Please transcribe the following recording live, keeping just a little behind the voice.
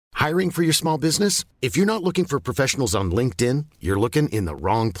Hiring for your small business? If you're not looking for professionals on LinkedIn, you're looking in the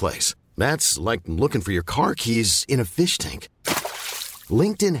wrong place. That's like looking for your car keys in a fish tank.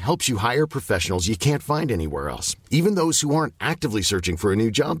 LinkedIn helps you hire professionals you can't find anywhere else, even those who aren't actively searching for a new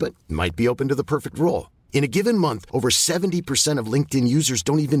job but might be open to the perfect role. In a given month, over 70% of LinkedIn users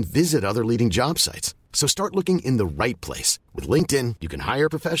don't even visit other leading job sites. So start looking in the right place. With LinkedIn, you can hire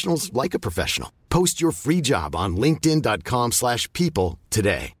professionals like a professional. Post your free job on linkedin.com/people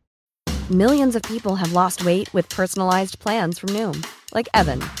today. Millions of people have lost weight with personalized plans from Noom. Like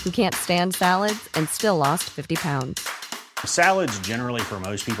Evan, who can't stand salads and still lost 50 pounds. Salads generally for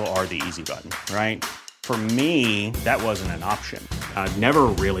most people are the easy button, right? For me, that wasn't an option. I never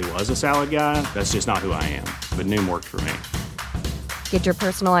really was a salad guy. That's just not who I am. But Noom worked for me. Get your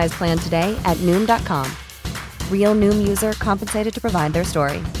personalized plan today at Noom.com. Real Noom user compensated to provide their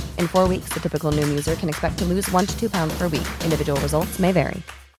story. In 4 weeks, the typical Noom user can expect to lose 1 to 2 pounds per week. Individual results may vary.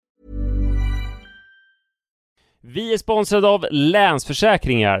 Vi är sponsrade av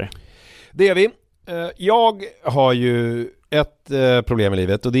Länsförsäkringar. Det är vi. Jag har ju ett problem i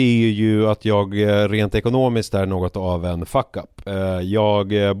livet, och det är ju att jag rent ekonomiskt är något av en fuck-up.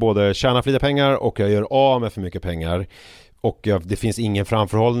 Jag både tjänar för lite pengar och jag gör av med för mycket pengar. Och det finns ingen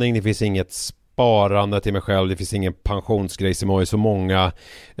framförhållning, det finns inget sparande till mig själv, det finns ingen pensionsgrej som är så många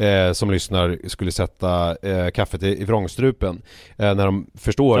som lyssnar skulle sätta kaffet i vrångstrupen när de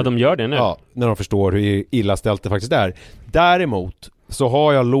förstår. Ja, de gör det nu. Ja, när de förstår hur illa ställt det faktiskt är. Däremot så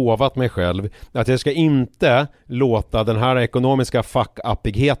har jag lovat mig själv att jag ska inte låta den här ekonomiska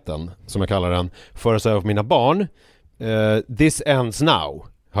fuck-uppigheten, som jag kallar den, föras över på mina barn. This ends now,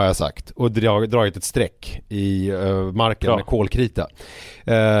 har jag sagt, och dragit ett streck i marken med kolkrita.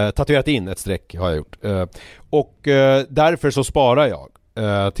 Tatuerat in ett streck har jag gjort. Och därför så sparar jag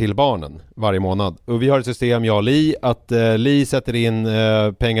till barnen varje månad. Och vi har ett system, jag och Li, att Li sätter in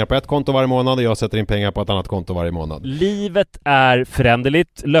pengar på ett konto varje månad och jag sätter in pengar på ett annat konto varje månad. Livet är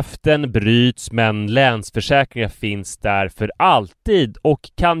föränderligt, löften bryts, men Länsförsäkringar finns där för alltid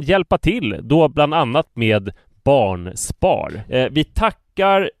och kan hjälpa till, då bland annat med barnspar. Vi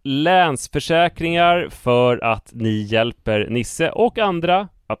tackar Länsförsäkringar för att ni hjälper Nisse och andra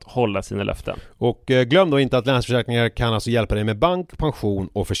att hålla sina löften. Och glöm då inte att Länsförsäkringar kan alltså hjälpa dig med bank, pension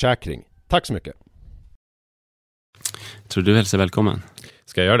och försäkring. Tack så mycket. Tror du hälsar välkommen?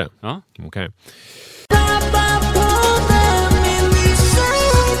 Ska jag göra det? Ja. Okej.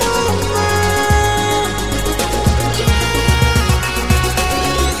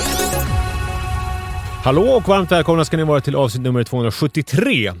 Hallå och varmt välkomna ska ni vara till avsnitt nummer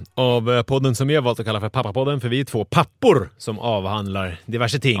 273 av podden som jag valt att kalla för Pappapodden, för vi är två pappor som avhandlar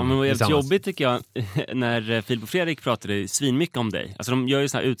diverse ting. Ja, men det var helt jobbigt tycker jag när Filip och Fredrik pratade svinmycket om dig. Alltså de gör ju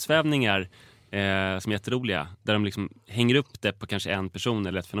såna här utsvävningar som är jätteroliga, där de liksom hänger upp det på kanske en person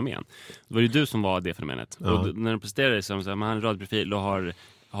eller ett fenomen. Det var ju du som var det fenomenet. Ja. Och när de presenterade så man har en radioprofil och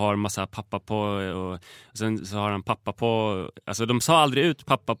har massa pappa på och sen så har han pappa på, alltså de sa aldrig ut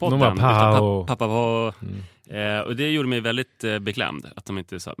pappa på den, pappa på och det gjorde mig väldigt beklämd att de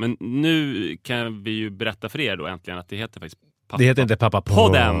inte sa. Men nu kan vi ju berätta för er då äntligen att det heter faktiskt pappa. Det heter inte pappa på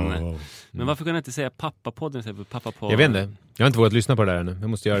den. Men varför kan jag inte säga pappa på den, pappa på? Jag vet inte. Jag har inte vågat lyssna på det där ännu. Jag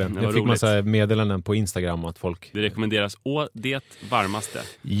måste göra det. Jag fick massa meddelanden på Instagram att folk... Det rekommenderas å det varmaste.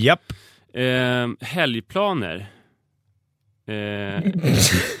 Japp. Helgplaner.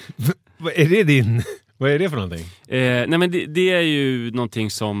 Vad är det din? Vad är det för någonting? Nej men det är ju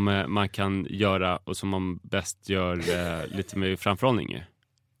någonting som man kan göra och som man bäst gör lite med framförhållning.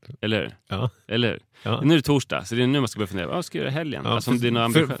 Eller? Ja. Eller? Ja. Nu är det torsdag, så det är nu man ska börja fundera. Vad ska jag göra i helgen? Ja, alltså, det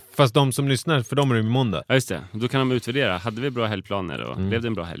är fast de som lyssnar, för dem är det måndag. Ja, just det. Då kan de utvärdera. Hade vi bra helgplaner och blev det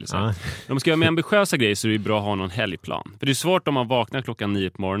en bra helg? Så. Ja. De ska göra med ambitiösa grejer, så är det bra att ha någon helgplan. För det är svårt om man vaknar klockan 9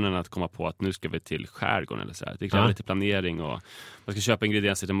 på morgonen att komma på att nu ska vi till skärgården eller så här. Det kräver lite planering och man ska köpa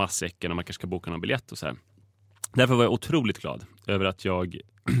ingredienser till matsäcken och man kanske ska boka någon biljett och så här. Därför var jag otroligt glad över att jag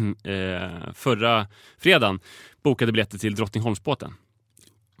förra fredagen bokade biljetter till Drottningholmsbåten.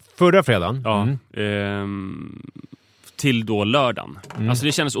 Förra fredagen? Ja. Till då lördagen. Alltså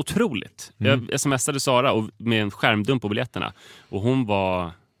det kändes otroligt. Jag smsade Sara och med en skärmdump på biljetterna. Och hon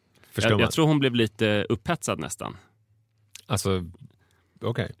var... Jag tror hon blev lite upphetsad nästan. Alltså,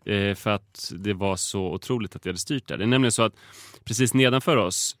 okej. För att det var så otroligt att jag hade styrt det. Det är nämligen så att precis nedanför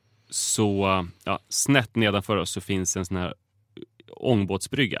oss, så snett nedanför oss, så finns en sån här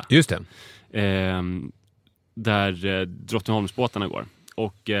ångbåtsbrygga. Just det. Där Drottningholmsbåtarna går.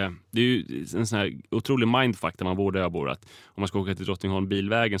 Och det är ju en sån här otrolig mindfuck där man bor där jag bor, att om man ska åka till Drottningholm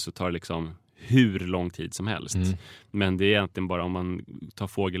bilvägen så tar det liksom hur lång tid som helst. Men det är egentligen bara om man tar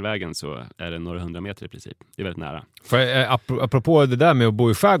fågelvägen så är det några 100 meter i princip. Det är väldigt nära. För, apropå det där med att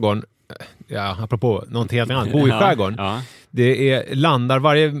bo i skärgården, apropå något helt annat, bo i skärgården. Det är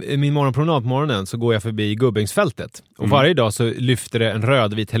landar min morgonpromenad på morgonen så går jag förbi Gubbängsfältet. Och varje dag så lyfter det en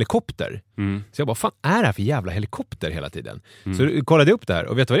rödvit helikopter. Så jag bara, fan är det här för jävla helikopter hela tiden? Så kollade jag upp det här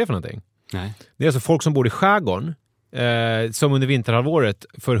och vet du vad det är för någonting? Nej. Det är alltså folk som bor i skärgården som under vinterhalvåret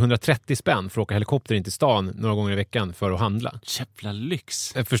för 130 spänn för att åka helikopter in till stan några gånger i veckan för att handla. Jävla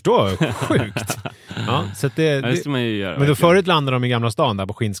lyx. Jag förstår, sjukt. Ja, så att det ska man ju göra. Men då förut landade de i Gamla stan där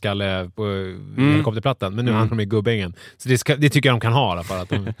på Skinnskalle på helikopterplattan, men nu hamnar de i Gubbängen. Så det tycker jag de kan ha i alla fall, att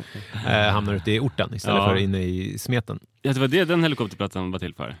de hamnar ute i orten istället för inne i smeten. Ja, det var det den helikopterplattan var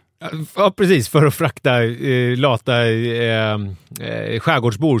till för. Ja, precis. För att frakta lata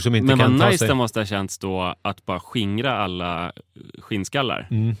skärgårdsbor som inte kan ta sig. Men vad nice det måste ha känts då att bara skingra alla skinnskallar.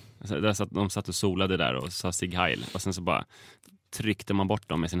 Alltså, de satt och solade där och sa Sig Heil. Och sen så bara tryckte man bort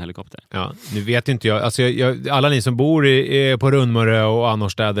dem med sin helikopter. Ja, nu vet inte jag. Alltså alla ni som bor på Rundmöre och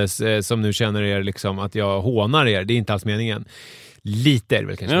annorstädes som nu känner er liksom att jag hånar er. Det är inte alls meningen. Lite är det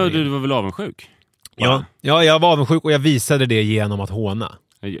väl kanske. Ja, du var väl avundsjuk? Ja, jag var avundsjuk och jag visade det genom att håna.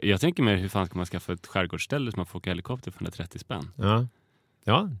 Jag tänker mer, hur fan ska man skaffa ett skärgårdsställe som man får åka helikopter för 130 spänn?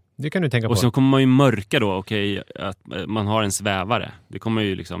 Ja, det kan du tänka på. Och så kommer man ju mörka då, att man har en svävare. Det kommer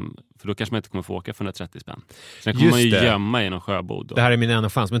ju liksom, för då kanske man inte kommer få åka för 130 spänn. Sen kommer man ju gömma i någon sjöbod. Då. Det här är min enda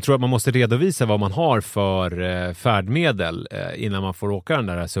chans. Men tror att man måste redovisa vad man har för färdmedel innan man får åka den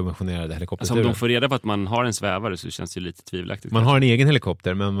där subventionerade helikopterturen. Alltså om de får reda på att man har en svävare så känns det ju lite tvivelaktigt. Man har en egen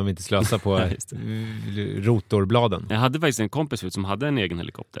helikopter men man vill inte slösa på rotorbladen. Jag hade faktiskt en kompis som hade en egen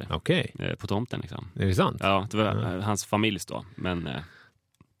helikopter. Okej. På tomten liksom. Är det sant? Ja, det var hans familj då. Men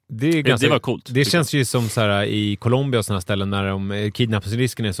det var coolt. Det känns ju som så här, i Colombia och sådana ställen när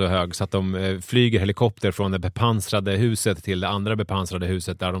kidnappningsrisken är så hög så att de flyger helikopter från det bepansrade huset till det andra bepansrade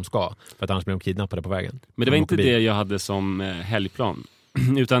huset där de ska. För att annars blir de kidnappade på vägen. Men det var inte det jag hade som helgplan.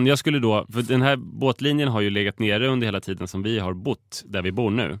 Utan jag skulle då, för den här båtlinjen har ju legat nere under hela tiden som vi har bott där vi bor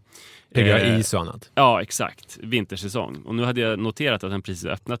nu. Is och annat. Ja, exakt. Vintersäsong. Och nu hade jag noterat att den precis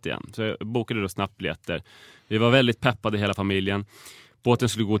öppnat igen. Så jag bokade då snabbt biljetter. Vi var väldigt peppade hela familjen. Båten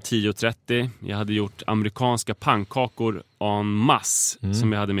skulle gå 10:30. Jag hade gjort amerikanska pannkakor en masse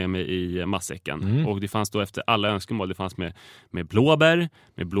som jag hade med mig i matsäcken. Och det fanns då efter alla önskemål. Det fanns med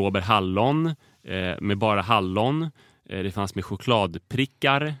blåbär-hallon, med bara hallon. Det fanns med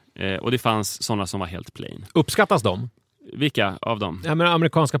chokladprickar och det fanns sådana som var helt plain. Uppskattas de? Vilka av dem? Ja, men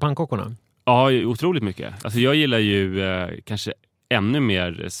amerikanska pannkakorna. Ja, otroligt mycket. Alltså jag gillar ju kanske ännu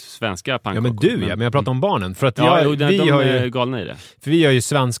mer svenska pannkakor. Ja, men jag pratar om barnen. För att de är galna i det. För vi gör ju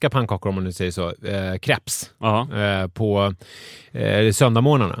svenska pannkakor, om man nu säger så. Crepes. På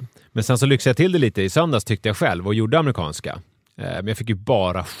söndagmorgnarna. Men sen så lyxade jag till det lite i söndags tyckte jag själv och gjorde amerikanska. Men jag fick ju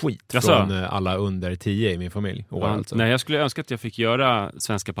bara skit från alla under 10 i min familj. Alltså. Nej, jag skulle önska att jag fick göra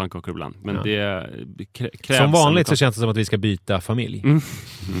svenska pannkakor ibland. Men det krävs. Som vanligt så känns det som att vi ska byta familj.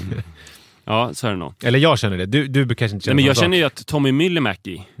 Ja, så är det nog. Eller jag känner det. Du kanske inte känner det. Men jag känner ju att Tommy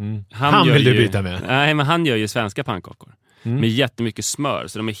Myllymäki han vill du byta med. Nej, men han gör ju svenska pannkakor. Med jättemycket smör.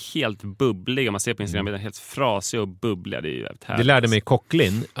 Så de är helt bubbliga. Man ser på Instagram, de är helt frasiga och bubbliga. Det är ju härligt. Det lärde mig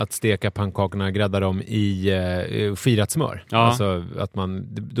Kocklin att steka pannkakorna, grädda dem i skirat smör. Ja. Alltså att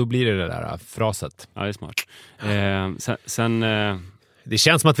då blir det där fraset. Ja, det är smart. Det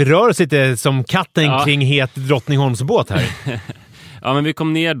känns som att vi rör oss lite som katten kring het Drottningholmsbåt här. Ja, men vi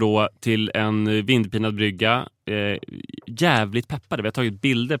kom ner då till en vindpinad brygga. Jävligt peppade. Vi har tagit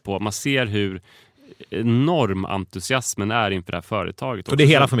bilder på. Man ser hur enorm entusiasmen är inför det här företaget. Och det är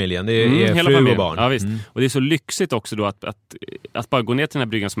hela familjen. Det är hela fru familjen. Och barn. Ja, visst. Och det är så lyxigt också då att bara gå ner till den här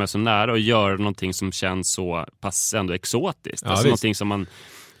bryggan som är så nära och göra någonting som känns så pass ändå exotiskt. Alltså någonting som man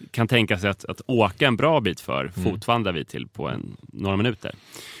kan tänka sig att åka en bra bit för. Fotvandrar vi till på några minuter.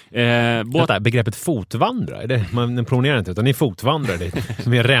 Begreppet fotvandra, man promenerar inte utan ni fotvandrar dit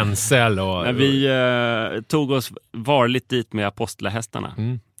med ränsel och... Nej, vi tog oss varligt dit med apostlahästarna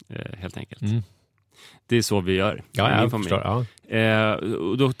helt enkelt. Det är så vi gör. Ja, jag förstår. Ja.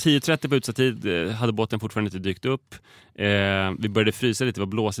 Då 10:30 på utsatt tid hade båten fortfarande inte dykt upp. Vi började frysa lite, det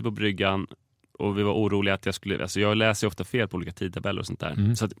var blåsigt på bryggan. Och vi var oroliga att jag läser ju ofta fel på olika tidtabeller och sånt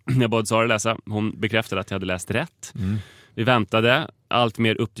där. Så att jag bad Sara läsa. Hon bekräftade att jag hade läst rätt. Vi väntade, allt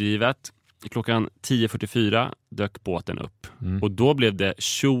mer uppgivet. Klockan 10:44 dök båten upp. Och då blev det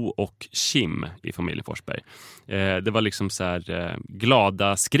tjo och kim i familjen Forsberg. Det var liksom så här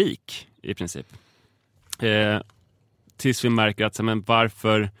glada skrik i princip. Tills vi märker att men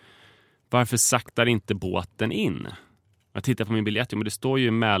varför saktar inte båten in? Jag tittar på min biljett, men det står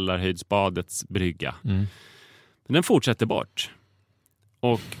ju Mälarhöjdsbadets brygga. Men den fortsätter bort.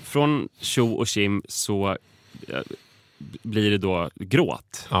 Och från Tjo och Kim så blir det då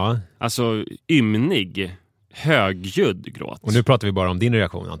gråt. Ja. Alltså ymnig, högljudd gråt. Och nu pratar vi bara om din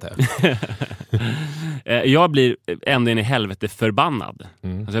reaktion, antar jag. Jag blir ända in i helvete förbannad.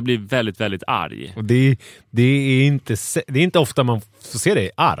 Alltså jag blir väldigt, väldigt arg. Och det är inte ofta man får se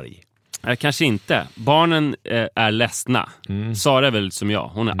dig arg. Kanske inte. Barnen är ledsna. Sara är väl som jag.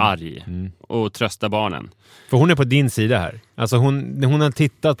 Hon är arg och tröstar barnen. För hon är på din sida här. Alltså hon har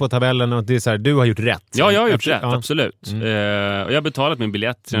tittat på tabellen och det är så här, du har gjort rätt. Ja, jag har gjort rätt, absolut. Och jag har betalat min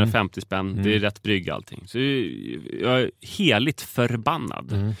biljett, 350 spänn. Det är rätt brygga allting. Så jag är heligt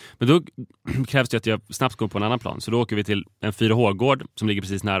förbannad. Men då krävs det att jag snabbt går på en annan plan. Så då åker vi till en 4H-gård som ligger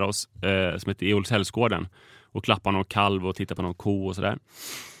precis nära oss, som heter Eolshällsgården. Och klappar någon kalv och tittar på någon ko och sådär.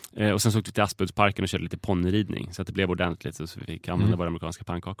 Och sen så åkte vi till Aspuddsparken och körde lite ponnyridning. Så att det blev ordentligt, så vi fick använda våra amerikanska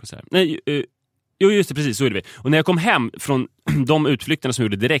pannkakor och så här. Nej, jo, just det, precis, så är det vi. Och när jag kom hem från de utflykterna som jag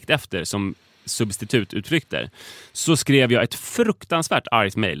gjorde direkt efter som substitututflykter, så skrev jag ett fruktansvärt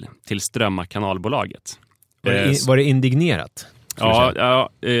argt mejl till Strömma kanalbolaget. Var det indignerat? Ja,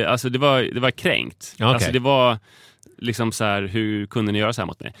 alltså det var kränkt. Okay. Alltså det var liksom så här, hur kunde ni göra så här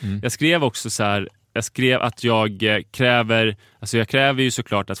mot mig? Jag skrev också så här, att jag kräver ju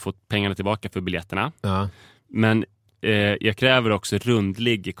såklart att få pengarna tillbaka för biljetterna. Ja. Men jag kräver också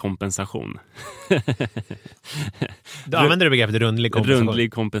rundlig kompensation. Du använder du begreppet rundlig kompensation?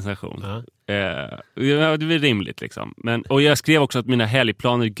 Rundlig kompensation. Ja. Det är rimligt liksom. Och jag skrev också att mina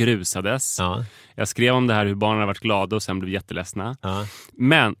helgplaner grusades. Ja. Jag skrev om det här hur barnen har varit glada och sen blev jätteledsna. Ja.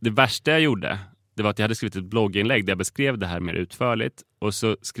 Men det värsta jag gjorde, det var att jag hade skrivit ett blogginlägg där jag beskrev det här mer utförligt. Och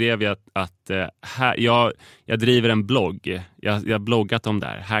så skrev jag att jag driver en blogg. Jag har bloggat om det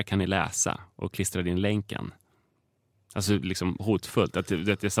här. Här kan ni läsa. Och klistrade in länken. Alltså liksom hotfullt. Att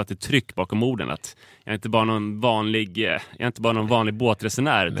jag satte tryck bakom orden. Att jag är inte bara någon vanlig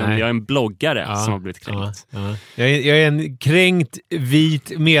båtresenär. Utan jag är en bloggare som har blivit kränkt. Ja. Jag är en kränkt,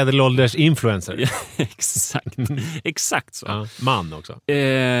 vit, medelålders influencer. Exakt så. Ja. Man också.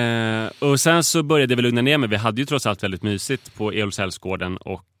 Och sen så började vi lugna ner mig. Vi hade ju trots allt väldigt mysigt på Eolshällsgården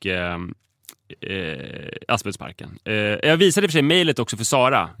och Aspuddsparken. Jag visade i och för sig mejlet också för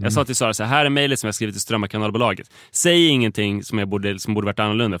Sara. Jag sa till Sara så här är mejlet som jag skrivit till Strömma kanalbolaget. Säg ingenting som borde varit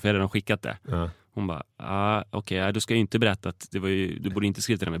annorlunda, för jag hade redan skickat det. Hon bara, okej, då ska jag inte berätta att du borde inte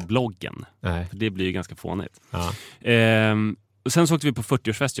skriva det där med bloggen. Nej. För det blir ju ganska fånigt. Och sen så åkte vi på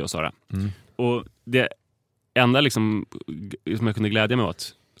 40-årsfest, jag och Sara. Och det enda liksom som jag kunde glädja mig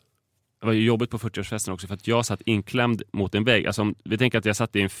åt, det var ju jobbigt på 40-årsfesten också, för att jag satt inklämd mot en vägg. Alltså, vi tänker att jag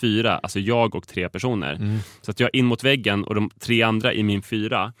satt i en 4, alltså jag och 3 personer. Så att jag in mot väggen, och de 3 andra i min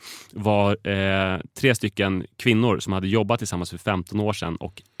 4 var 3 stycken kvinnor som hade jobbat tillsammans för 15 år sedan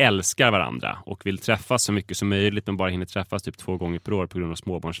och älskar varandra och vill träffas så mycket som möjligt, men bara hinner träffas typ 2 gånger per år på grund av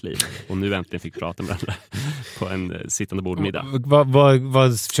småbarnsliv. Och nu äntligen fick prata med varandra på en sittande bordmiddag.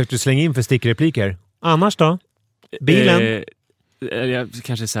 Vad försökte du slänga in för stickrepliker? Annars då? Bilen? Jag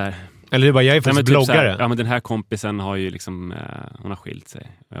kanske så här... Eller det bara, jag är faktiskt bloggare. Ja, men den här kompisen har ju liksom, hon har skilt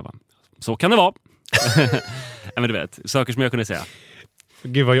sig. Och jag bara, så kan det vara. Ja, men du vet, saker som jag kunde säga.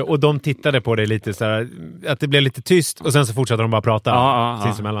 Gud och de tittade på dig lite så här, att det blev lite tyst och sen så fortsatte de bara prata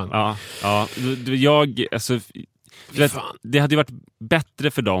sinsemellan. Ja. Det hade ju varit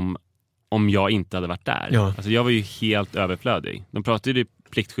bättre för dem om jag inte hade varit där. Ja. Alltså jag var ju helt överflödig. De pratade ju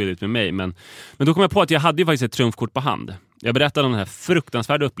pliktskyldigt med mig, men då kom jag på att jag hade ju faktiskt ett trumfkort på hand. Jag berättade om den här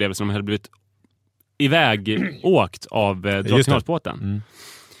fruktansvärda upplevelsen om jag hade blivit åkt av Drottningholmsbåten.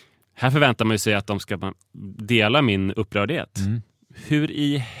 Här förväntar man sig att de ska dela min upprördhet. Hur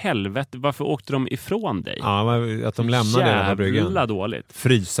i helvete, varför åkte de ifrån dig? Ja, att de lämnade det på bryggan. Jävla dåligt.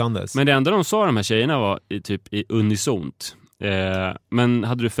 Frysandes. Men det enda de sa, de här tjejerna, var i unisont. Men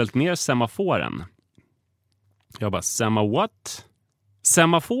hade du följt ner semaforen? Jag bara, what?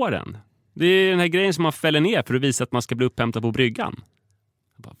 Semaforen? Det är den här grejen som man fäller ner för att visa att man ska bli upphämtad på bryggan.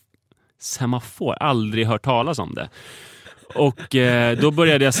 Jag bara, semafor? Aldrig hört talas om det. Och då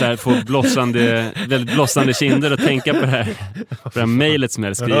började jag så här få väldigt blossande kinder och tänka på det här mejlet som jag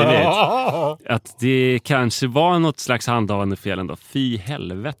hade skrivit. Att det kanske var något slags handhavande fel ändå. Fy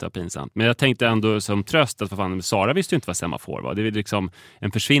helvete vad pinsamt. Men jag tänkte ändå som tröst att Sara visste ju inte vad semafor var. Det är liksom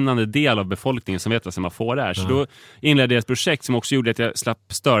en försvinnande del av befolkningen som vet vad semafor är. Så då inledde jag ett projekt som också gjorde att jag slapp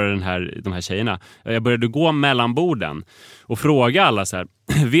störa de här tjejerna. Jag började gå mellan borden och fråga alla så här,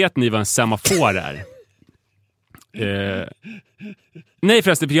 vet ni vad en semafor är? Nej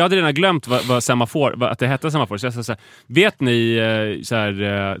förresten, jag hade redan glömt vad semafor, att det hette semafor. Så jag sa så här, vet ni så här,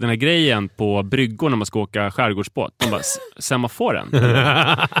 den här grejen på bryggor när man ska åka skärgårdsbåt? De bara, semaforen.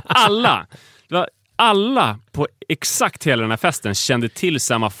 Alla på exakt hela den här festen kände till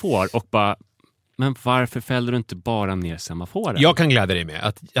semafor och bara, men varför fällde du inte bara ner semaforen? Jag kan glädja dig med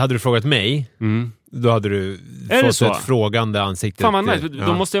att hade du frågat mig, då hade du fått ett frågande ansikte. Fan vad nice.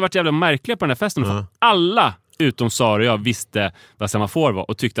 De måste ha varit jävla märkliga på den här festen. För alla utom Sara och jag visste vad semafor var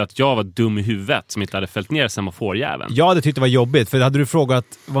och tyckte att jag var dum i huvudet som inte hade fällt ner semaforjäveln. Jag hade tyckt det var jobbigt, för hade du frågat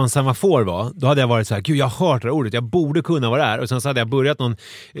vad en semafor var, då hade jag varit så här, gud jag har hört det ordet, jag borde kunna vad det är. Och sen så hade jag börjat någon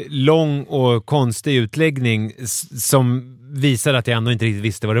lång och konstig utläggning som visade att jag ändå inte riktigt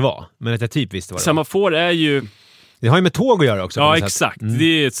visste vad det var. Men att jag typ visste vad det var. Semafor är ju... Det har ju med tåg att göra också. Ja, exakt.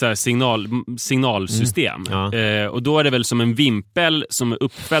 Det är ett så här signalsystem. Och då är det väl som en vimpel som är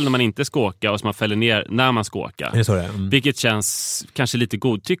uppfälld när man inte ska åka och som man fäller ner när man ska åka. Det är så det är. Vilket känns kanske lite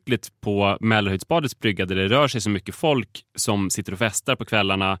godtyckligt på Mälarhöjdsbadets brygga där det rör sig så mycket folk som sitter och festar på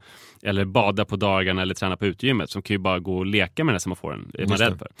kvällarna eller badar på dagarna eller tränar på utegymmet, som kan ju bara gå och leka med den här semaforen. Är man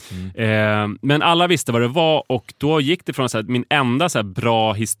rädd för. Men alla visste vad det var, och då gick det från så här, min enda så här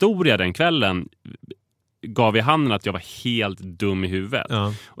bra historia den kvällen gav i handen att jag var helt dum i huvudet.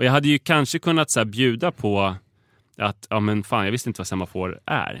 Ja. Och jag hade ju kanske kunnat så här bjuda på att, ja men fan, jag visste inte vad semafor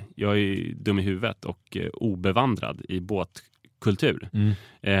är. Jag är ju dum i huvudet och obevandrad i båtkultur.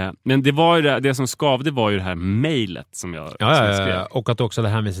 Men det var ju det som skavde var ju det här mejlet som jag skrev. Ja. Och att också det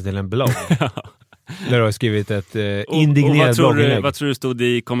här med sig till en blogg. Där du har skrivit ett indignerat blogginlägg. Vad tror du stod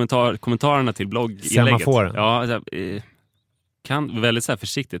i kommentarerna till blogginlägget? Semaforen. Ja, alltså, kan väldigt så här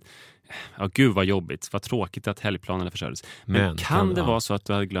försiktigt. Ja, gud vad jobbigt. Vad tråkigt att helgplanerna förstördes. Men kan det vara så att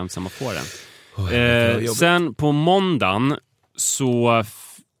du hade glömt semaforen? Sen på måndagen så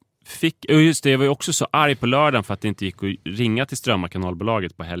just det, jag var ju också så arg på lördagen för att det inte gick att ringa till Strömmar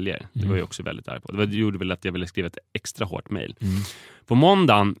kanalbolaget på helger. Det var jag också väldigt arg på. Det gjorde väl att jag ville skriva ett extra hårt mejl. På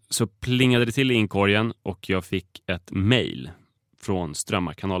måndagen så plingade det till i inkorgen och jag fick ett mejl från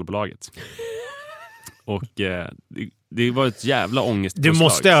Strömmar kanalbolaget. Och det var ett jävla ångestpåslag. Du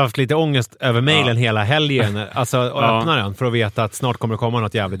måste ha haft lite ångest över mejlen hela helgen. Alltså, och öppna den för att veta att snart kommer det komma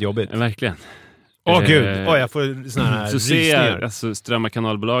något jävligt jobbigt. Verkligen. Gud. Jag får såna här så ser alltså, Strömmar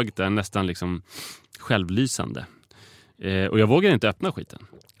kanalbolaget är nästan liksom självlysande. Och jag vågade inte öppna skiten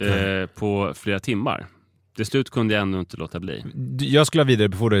på flera timmar. Till slut kunde jag ändå inte låta bli. Jag skulle ha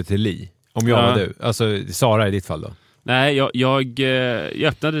vidarebefordrat det till Li. Om jag var du. Alltså Sara i ditt fall då. Nej, jag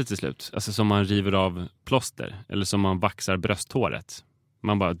öppnade det till slut. Alltså som man river av plåster. Eller som man vaxar brösthåret.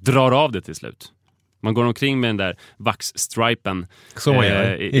 Man bara drar av det till slut. Man går omkring med den där vaxstripen. Så man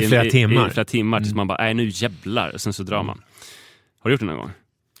gör, i flera timmar. I flera timmar tills man bara, nej nu jävlar. Och sen så drar man. Har du gjort det någon gång?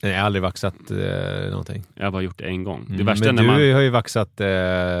 Nej, jag har aldrig vaxat någonting. Jag har bara gjort det en gång. Det men värsta du har ju vaxat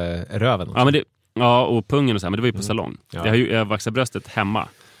röven också. Ja, och pungen och så här, men det var ju på salong. Ja. Jag vaxade bröstet hemma.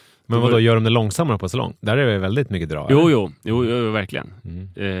 Men vadå, gör de det långsammare på salong? Där är det väldigt mycket dra. Jo, verkligen.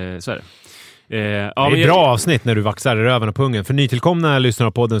 Så är det. Det är ett bra avsnitt när du vaxar röven och pungen. För nytillkomna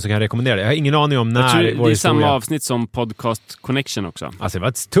lyssnare på podden så kan jag rekommendera det. Jag har ingen aning om när. Det är samma avsnitt som Podcast Connection också. Alltså det var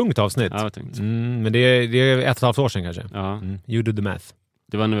ett tungt avsnitt. Ja, det var tungt. Men det är 1,5 år sedan kanske. Ja. You do the math.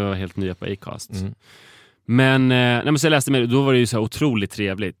 Det var när vi var helt nya på Acast. Men så jag läste med, då var det ju så här otroligt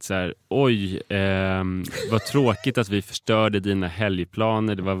trevligt. Så här, vad tråkigt att vi förstörde dina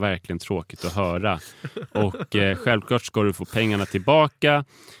helgplaner. Det var verkligen tråkigt att höra. Och självklart ska du få pengarna tillbaka.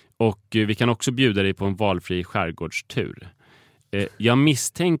 Och vi kan också bjuda dig på en valfri skärgårdstur. Jag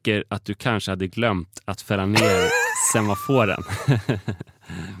misstänker att du kanske hade glömt att fälla ner semaforen.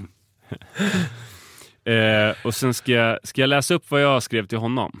 Och sen ska jag läsa upp vad jag skrev till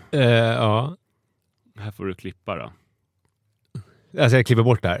honom. Ja. Här får du klippa då. Alltså jag klipper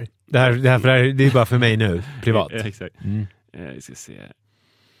bort det här. Det är bara för mig nu, privat. Exakt. Vi ska se.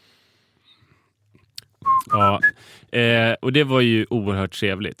 Ja, och det var ju oerhört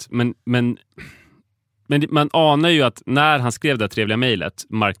trevligt. Men man anar ju att när han skrev det trevliga mejlet,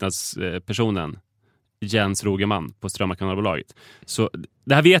 marknadspersonen Jens Rogeman på Strömmar kanalbolaget. Så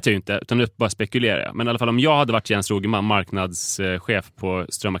det här vet jag ju inte, utan nu bara spekulerar jag. Men i alla fall om jag hade varit Jens Rogeman, marknadschef på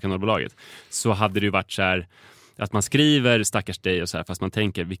Strömmar kanalbolaget, så hade det ju varit så här att man skriver stackars dig och så här, fast man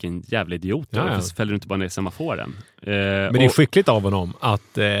tänker vilken jävla idiot då, fast fäller du inte bara ner semaforen. Men det är skickligt av honom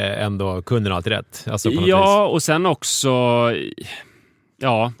att ändå kunden har alltid rätt. Alltså på något vis. Och sen också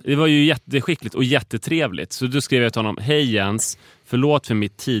Ja, det var ju jätteskickligt och jättetrevligt. Så då skrev jag till honom: hej Jens, förlåt för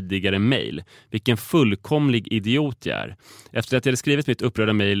mitt tidigare mejl. Vilken fullkomlig idiot jag är. Efter att jag hade skrivit mitt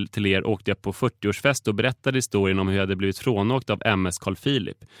upprörda mejl till er åkte jag på 40-årsfest och berättade historien om hur jag hade blivit frånåkt av MS Carl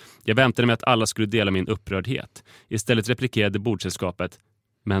Philip. Jag väntade mig att alla skulle dela min upprördhet. Istället replikerade bordsällskapet: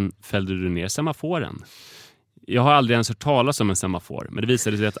 men fällde du ner semaforen? Jag har aldrig ens hört talas om en semafor, men det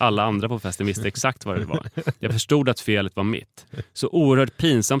visade sig att alla andra på festen visste exakt vad det var. Jag förstod att felet var mitt. Så oerhört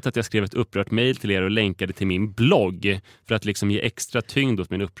pinsamt att jag skrev ett upprört mejl till er och länkade till min blogg för att liksom ge extra tyngd åt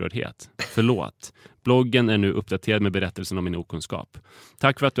min upprördhet. Förlåt. Bloggen är nu uppdaterad med berättelsen om min okunskap.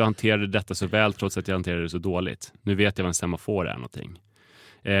 Tack för att du hanterade detta så väl trots att jag hanterade det så dåligt. Nu vet jag vad en semafor är någonting.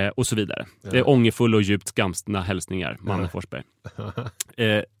 Och så vidare. Det är ångerfulla och djupt skamsna hälsningar, Manne Forsberg.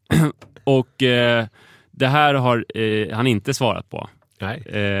 Det här har han inte svarat på. Nej.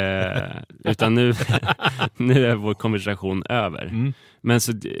 Utan nu är vår konversation över. Mm. Men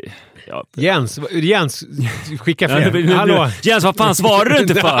så... Ja. Jens, skicka fler. Hallå. Jens, vad fan svarar du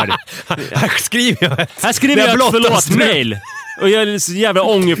inte för? Här skriver jag ett förlåt-mail. Och jag är så jävla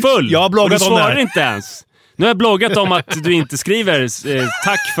ångerfull. Jag har bloggat och du svarar inte ens. Nu har jag bloggat om att du inte skriver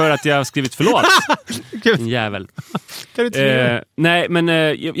tack för att jag har skrivit förlåt. En jävel. Nej, men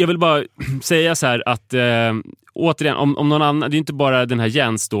jag vill bara säga så här att återigen, om någon annan, det är inte bara den här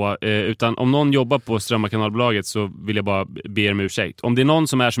Jens då, utan om någon jobbar på Strömmar kanalbolaget så vill jag bara be er om ursäkt. Om det är någon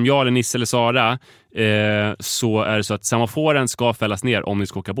som är som jag eller Nisse eller Sara, så är det så att semaforen ska fällas ner om ni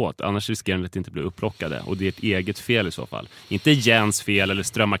ska åka båt. Annars riskerar ni att inte bli upplockade. Och det är ett eget fel i så fall. Inte Jens fel eller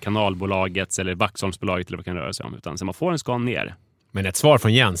Strömmar kanalbolagets eller Vaxholmsbolaget eller vad kan röra sig om. Utan semaforen ska ner. Men ett svar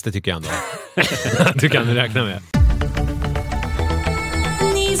från Jens, det tycker jag ändå. Du kan räkna med.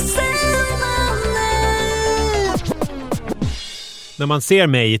 När man ser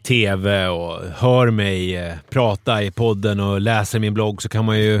mig i tv och hör mig prata i podden och läser min blogg så kan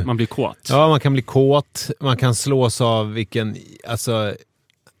man ju... Man blir kåt. Ja, man kan bli kåt. Man kan slås av vilken... Alltså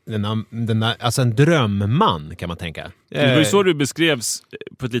en drömman kan man tänka. Det var ju så du beskrevs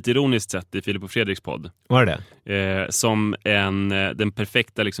på ett lite ironiskt sätt i Filip och Fredriks podd. Var det? Som den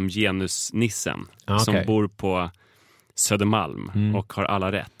perfekta liksom genusnissen som bor på Södermalm och har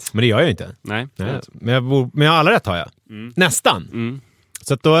alla rätt. Men det gör jag inte. Nej. Men jag har alla rätt har jag. Nästan.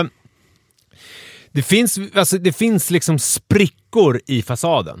 Så att då... Det finns liksom sprickor i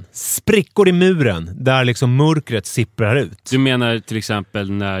fasaden. Sprickor i muren där liksom mörkret sipprar ut. Du menar till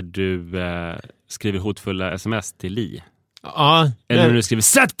exempel när du skriver hotfulla sms till Li? Ja. Eller när du skriver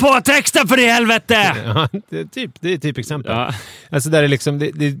 "Sätt på texten för det helvete!" Ja, det är typ exempel. Ja. Alltså där är liksom,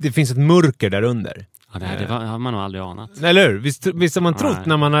 det finns ett mörker där under. Ja, det har man nog aldrig anat. Eller hur? Visst har man trott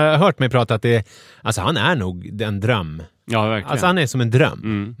när man har hört mig prata att det... Alltså han är nog en dröm. Ja, verkligen. Alltså han är som en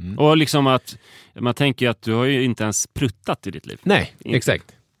dröm. Och liksom att man tänker att du har ju inte ens pruttat i ditt liv. Nej, exakt.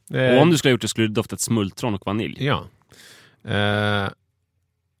 Och om du skulle ha gjort det skulle det doftat smultron och vanilj. Ja.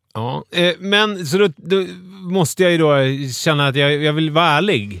 Men så då måste jag ju då känna att jag vill vara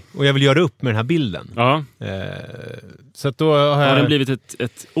ärlig och jag vill göra upp med den här bilden. Ja. Så att då har den blivit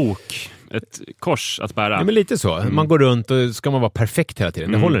ett ok, ett kors att bära. Ja, men lite så. Man går runt och ska man vara perfekt hela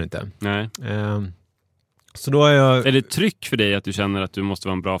tiden. Det håller inte. Nej. Så då är jag... Är det tryck för dig att du känner att du måste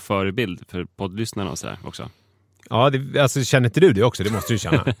vara en bra förebild för poddlyssnarna och sådär också? Ja, alltså känner inte du det också? Det måste du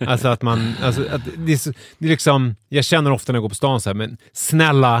känna. Alltså att man... Alltså, att det är liksom... Jag känner ofta när jag går på stan så här, men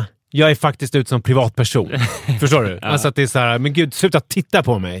snälla, jag är faktiskt ut som privatperson. Förstår du? Ja. Alltså att det är så här, men gud, sluta titta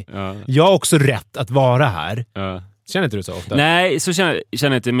på mig. Ja. Jag har också rätt att vara här. Ja. Känner inte du så ofta? Nej, så känner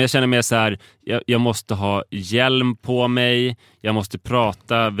jag inte. Men jag känner mer så här, jag måste ha hjälm på mig. Jag måste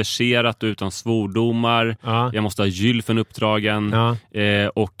prata verserat och utan svordomar. Ja. Jag måste ha gylfen-uppdragen. Ja.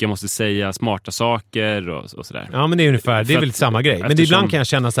 Och jag måste säga smarta saker och sådär. Ja, men det är ungefär, det är väl samma grej. Men ibland kan jag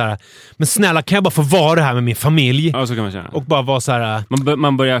känna så här, men snälla, kan jag bara få vara här med min familj? Ja, så kan man känna. Och bara vara så här...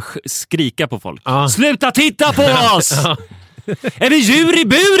 Man börjar skrika på folk. Ja. Sluta titta på oss! Ja. Är vi djur i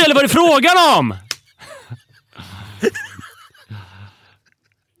bur eller vad är det frågan om?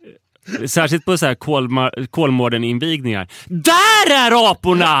 Särskilt på så här Kolmården-invigningar. Där är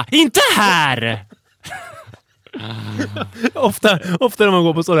aporna! Inte här! Ofta när man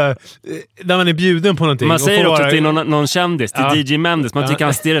går på sådär, när man är bjuden på någonting. Man säger också till någon kändis, till DJ Mendes. Man tycker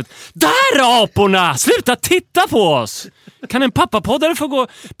han stirrar ut. Där är aporna! Sluta titta på oss! Kan en pappapoddare få gå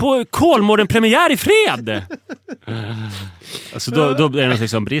på Kolmården-premiär i fred? Alltså då är det något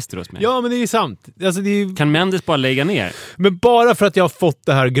som brister hos mig. Ja, men det är sant. Alltså, kan Mendes bara lägga ner? Men bara för att jag har fått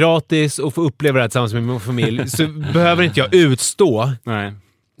det här gratis och få uppleva det här tillsammans med min familj så behöver inte jag utstå. Nej.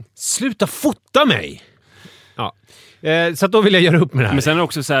 Sluta fota mig! Ja. Så att då vill jag göra upp med det här. Men sen är det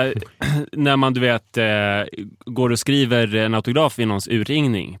också så här, när man, du vet, går och skriver en autograf i någons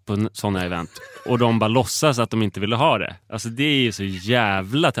urringning på sådana event och de bara låtsas att de inte ville ha det. Alltså det är ju så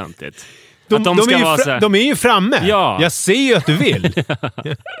jävla töntigt. De är ju framme. Ja. Jag ser ju att du vill.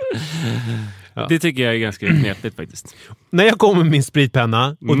 Det tycker jag är ganska knepigt faktiskt. När jag kommer med min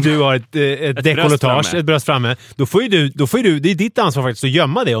spritpenna och du har ett dekolletage, ett bröst framme, då får ju du, det är ditt ansvar faktiskt att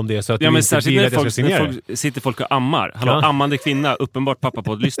gömma det om det är så att du inte vill att jag ska signera. När sitter folk och ammar. Hallå, ammande kvinna, uppenbart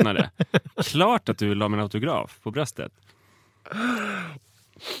pappapodd-lyssnare. Klart att du vill ha min autograf på bröstet.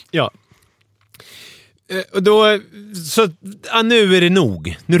 Ja. Och då, så nu är det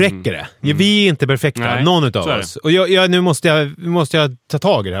nog. Nu räcker det. Vi är inte perfekta, någon utav oss. Och nu måste jag ta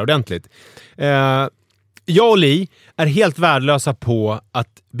tag i det här ordentligt. Jag och Li är helt värdelösa på att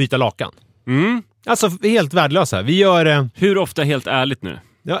byta lakan. Alltså helt värdelösa. Vi gör... Hur ofta helt ärligt nu?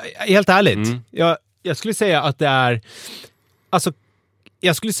 Ja, helt ärligt. Jag skulle säga att det är... Alltså,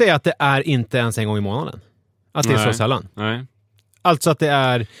 jag skulle säga att det är inte ens en gång i månaden. Att det är så sällan. Nej. Alltså att det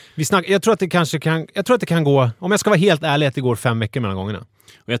är... jag tror att det kan gå... Om jag ska vara helt ärlig, att det går 5 veckor mellan gångerna.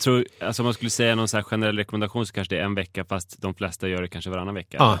 Och jag tror, alltså om man skulle säga någon så här generell rekommendation så kanske det är 1 vecka, fast de flesta gör det kanske varannan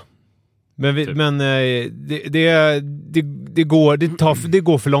vecka. Ja. Men det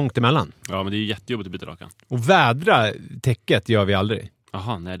går för långt emellan. Ja, men det är ju jättejobbigt att byta lakan. Och vädra täcket gör vi aldrig.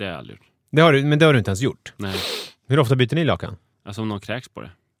 Jaha, nej det har jag aldrig gjort. Men det har du inte ens gjort. Nej. Hur ofta byter ni lakan? Alltså om någon kräks på det.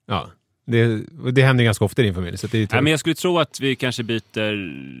 Ja. Det händer ganska ofta i din familj. Så det är nej, men jag skulle tro att vi kanske byter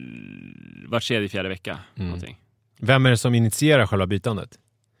var 3-4 vecka. Någonting. Vem är det som initierar själva bytandet?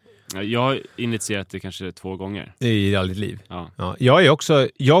 Jag har initierat det kanske 2 gånger. I all ditt liv? Ja. Jag är också...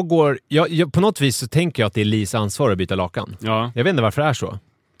 på något vis så tänker jag att det är Lis ansvar att byta lakan. Ja. Jag vet inte varför det är så.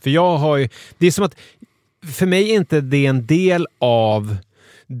 För jag har ju... Det är som att... För mig är inte det en del av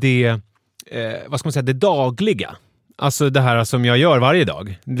det... vad ska man säga? Det dagliga. Alltså det här som jag gör varje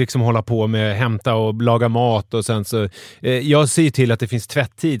dag. Liksom hålla på med hämta och laga mat och sen så... jag ser till att det finns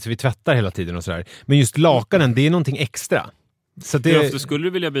tvätttid så vi tvättar hela tiden och sådär. Men just lakanen, det är någonting extra. Så Hur ofta skulle du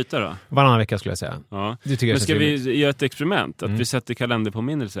vilja byta då? Varannan vecka skulle jag säga. Ja. Det tycker jag. Men ska vi göra ett experiment? Att vi sätter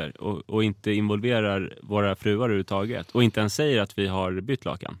kalenderpåminnelser och inte involverar våra fruar överhuvudtaget. Och inte ens säger att vi har bytt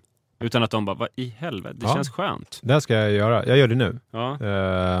lakan. Utan att de bara, vad i helvete? Det känns skönt. Det ska jag göra. Jag gör det nu. Ja,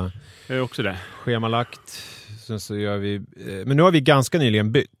 jag gör också det. Schemalagt. Sen så gör vi... men nu har vi ganska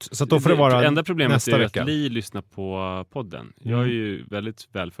nyligen bytt. Så att då får det vara enda problemet nästa är vecka. Att Li lyssnar på podden. Jag är ju väldigt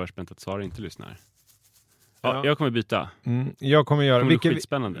väl förspänt att Sara inte lyssnar. Ja, jag kommer byta. Jag kommer göra...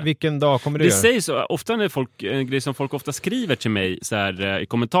 Vilken dag kommer du göra? Det sägs så, ofta när en grej som folk ofta skriver till mig så här, i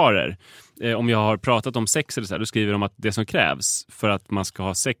kommentarer, om jag har pratat om sex eller så här, då skriver de att det som krävs för att man ska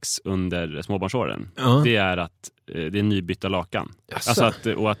ha sex under småbarnsåren, det är att det är nybytta lakan. Alltså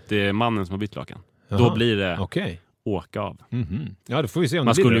och att det är mannen som har bytt lakan. Då blir det åka av. Ja, då får vi se om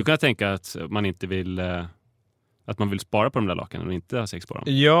man skulle kunna tänka att man inte vill... Att man vill spara på de där lakanen och inte ha sex på dem.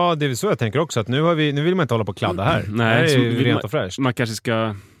 Ja, det är så jag tänker också. Att nu vill man inte hålla på och kladda här. Nej, det är rent och fräscht. Man kanske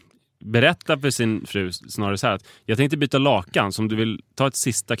ska berätta för sin fru snarare så här att jag tänkte byta lakan. Så om du vill ta ett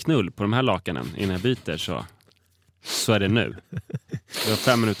sista knull på de här lakanen innan jag byter så är det nu. Vi har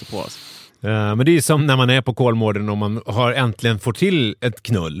 5 minuter på oss. Men det är som när man är på Kolmården och man har äntligen får till ett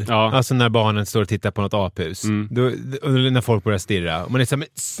knull. Ja. Alltså när barnen står och tittar på något aphus. Då, när folk börjar stirra. Och man är så här, men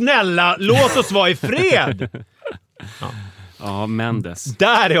snälla, låt oss vara i fred! Ja, Mendes.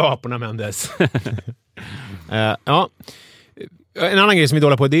 Där är aporna Mendes. Ja. En annan grej som vi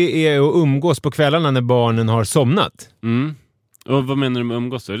dålar på, det är att umgås på kvällarna när barnen har somnat. Och vad menar du med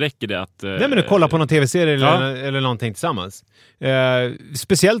umgås då? Räcker det att... Nej, men att kolla på någon tv-serie eller någonting tillsammans.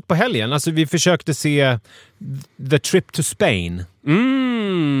 Speciellt på helgen. Alltså vi försökte se The Trip to Spain.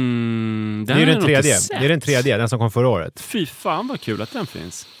 Det är den tredje. Det är den tredje, den som kom förra året. Fy fan vad kul att den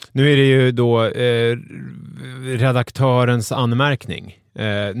finns. Nu är det ju då redaktörens anmärkning.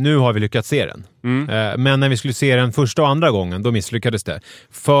 Nu har vi lyckats se den. Men när vi skulle se den första och andra gången, då misslyckades det.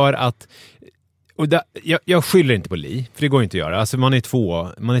 För att... Och jag skyller inte på Li, för det går inte att göra. Alltså man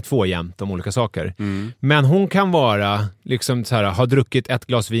är två jämt om olika saker. Men hon kan vara liksom så här, ha druckit 1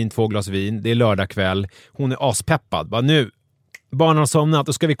 glas vin, 2 glas vin. Det är lördag kväll. Hon är aspeppad. Bara nu, barnen har somnat,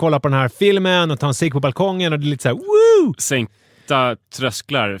 då ska vi kolla på den här filmen och ta en cigg på balkongen och det är lite så här, woo! Sänkta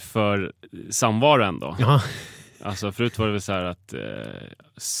trösklar för samvaron då. Ja. Alltså förut var det väl så här att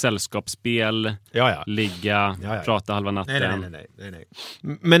sällskapsspel, ligga, prata halva natten. Nej.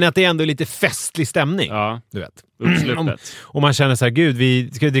 Men att det är ändå lite festlig stämning. Ja. Du vet. Uppsluppet. Om man känner så här, gud,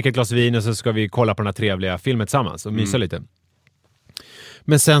 vi ska dricka ett glas vin och så ska vi kolla på den här trevliga filmen tillsammans och mysa lite.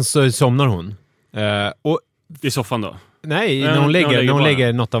 Men sen så somnar hon. Och i soffan då? Nej, när hon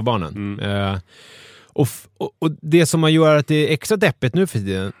lägger något av barnen. Och det som man gör att det är extra deppigt nu för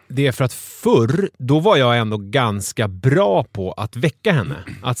tiden, det är för att förr, då var jag ändå ganska bra på att väcka henne.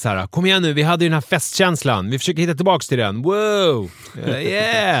 Att så här, kom igen nu, vi hade ju den här festkänslan, vi försöker hitta tillbaka till den. Wow,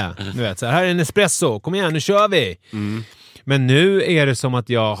 yeah! Du vet, så här är en espresso, kom igen, nu kör vi! Men nu är det som att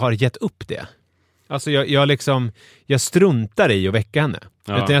jag har gett upp det. Alltså jag struntar i att väcka henne.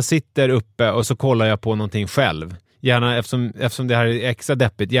 Utan jag sitter uppe och så kollar jag på någonting själv. Gärna, eftersom det här är extra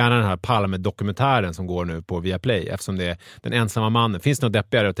deppigt, gärna den här Palme-dokumentären som går nu på Viaplay, eftersom det är den ensamma mannen. Finns det något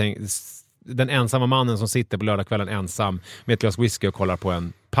deppigare? Den ensamma mannen som sitter på lördagskvällen ensam med ett glas whisky och kollar på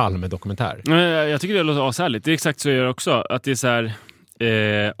en Palme-dokumentär. Jag tycker det låter asärligt. Det är exakt så jag gör också. Att det är så här,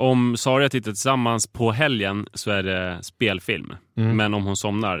 om Sara tittar tillsammans på helgen så är det spelfilm. Men om hon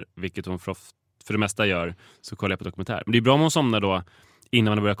somnar, vilket hon för det mesta gör, så kollar jag på dokumentär. Men det är bra om hon somnar då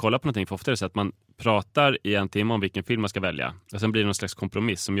innan man börjar kolla på någonting, för ofta är det så att man pratar i en timme om vilken film man ska välja. Och sen blir det någon slags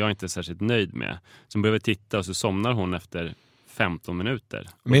kompromiss som jag inte är särskilt nöjd med. Som behöver titta och så somnar hon efter 15 minuter.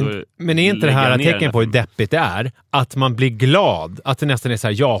 Men är inte det här ett tecken på hur deppigt det är? Att man blir glad. Att det nästan är så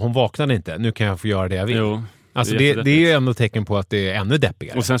här, ja, hon vaknade inte. Nu kan jag få göra det jag vill. Jo, alltså det är ju ändå tecken på att det är ännu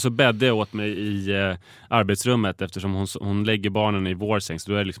deppigare. Och sen så bäddade jag åt mig i arbetsrummet eftersom hon lägger barnen i vår säng.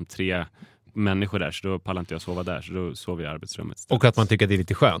 Så då är det liksom 3 människor där, så då pallar inte jag sova där, så då sover jag i arbetsrummet istället. Och att man tycker att det är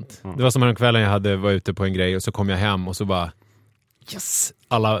lite skönt. Det var som en kvällen jag var ute på en grej och så kom jag hem och så bara yes!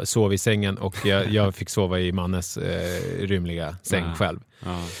 Alla sov i sängen och jag fick sova i Mannes rymliga säng själv.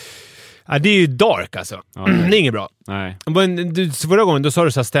 Ja, det är ju dark alltså. Ja, det är inget bra. Nej. Förra gången då sa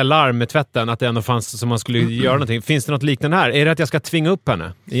du så här, ställ larm med tvätten, att det ändå fanns som man skulle göra någonting. Finns det något liknande här? Är det att jag ska tvinga upp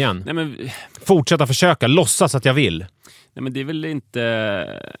henne igen? Nej, men fortsätta försöka, låtsas att jag vill. Nej, men det är väl inte...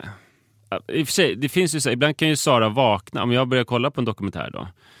 I och för sig, det finns ju så, ibland kan ju Sara vakna, om jag börjar kolla på en dokumentär då,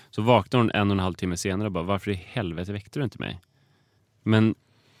 så vaknar hon 1,5 timme senare och bara, varför i helvete väckte du inte mig? Men,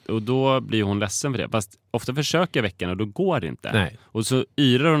 och då blir hon ledsen för det. Fast ofta försöker jag väcka henne och då går det inte. Nej. Och så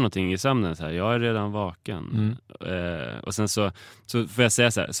yrar hon någonting i sömnen så här, jag är redan vaken. Och sen så får jag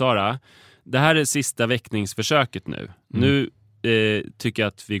säga så här, Sara, det här är sista väckningsförsöket nu. Nu tycker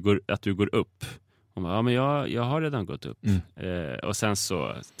jag att du går upp. Hon bara, ja men jag har redan gått upp. Och sen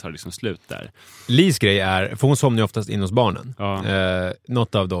så tar det liksom slut där. Lis grej är, för hon somnar ju oftast in hos barnen. Ja.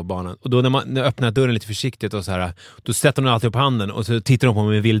 Något av då barnen. Och då när man öppnar dörren lite försiktigt och så här, då sätter hon alltid upp handen och så tittar hon på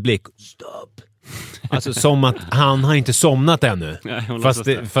mig med vild blick. Stopp! Alltså som att han har inte somnat ännu.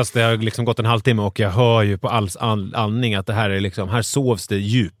 Nej, fast det har liksom gått en halvtimme och jag hör ju på all andning att det här är liksom, här sovs det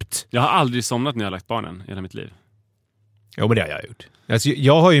djupt. Jag har aldrig somnat när jag har lagt barnen i hela mitt liv. Jo, men det har jag gjort. Alltså,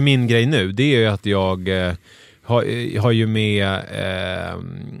 jag har ju min grej nu, det är ju att jag har ju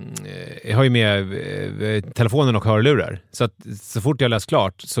med telefonen och hörlurar. Så att så fort jag läst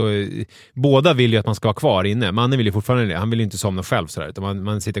klart så båda vill ju att man ska vara kvar inne. Mannen vill ju fortfarande det. Han vill ju inte somna själv sådär, utan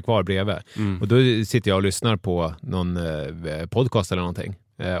man sitter kvar bredvid. Och då sitter jag och lyssnar på någon podcast eller någonting.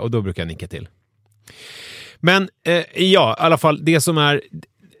 Och då brukar jag nicka till. Men ja, i alla fall det som är...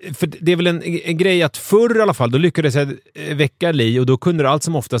 För det är väl en grej att förr i alla fall, då lyckades jag väcka Li och då kunde det allt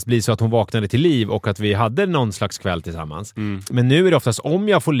som oftast bli så att hon vaknade till liv och att vi hade någon slags kväll tillsammans. Men nu är det oftast, om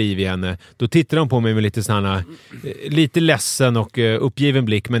jag får liv i henne, då tittar hon på mig med lite sådana, lite ledsen och uppgiven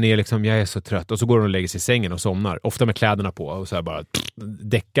blick, men är liksom, jag är så trött. Och så går hon och lägger sig i sängen och somnar, ofta med kläderna på och så här bara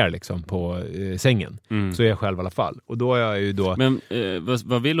däckar liksom på sängen. Så är jag själv i alla fall. Och då är jag ju då... Men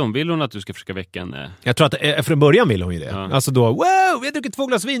vad vill hon? Vill hon att du ska försöka väcka henne? Jag tror att från början vill hon ju det. Ja. Alltså då, wow, vi har druckit 2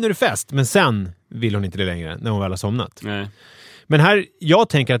 glas vin, nu är det fest. Men sen vill hon inte det längre när hon väl har somnat. Nej. Men här, jag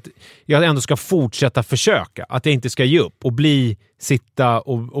tänker att jag ändå ska fortsätta försöka. Att jag inte ska ge upp och sitta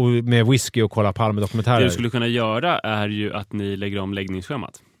och med whisky och kolla Palme-dokumentärer. Det du skulle kunna göra är ju att ni lägger om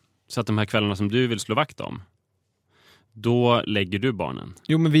läggningsschemat. Så att de här kvällarna som du vill slå vakt om, då lägger du barnen.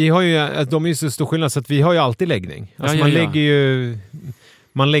 Jo, men vi har ju, de är ju så stor skillnad så att vi har ju alltid läggning. Alltså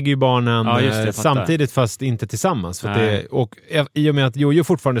man lägger ju barnen samtidigt fast inte tillsammans. För att i och med att Jojo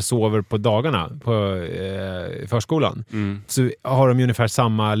fortfarande sover på dagarna på förskolan så har de ju ungefär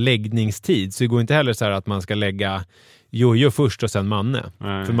samma läggningstid. Så det går inte heller så här att man ska lägga Jojo först och sen Manne.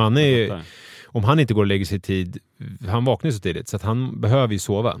 Nej, för Manne är, om han inte går och lägger sig i tid, han vaknar så tidigt så att han behöver ju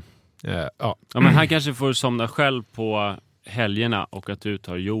sova. Ja, men han kanske får somna själv på helgerna och att du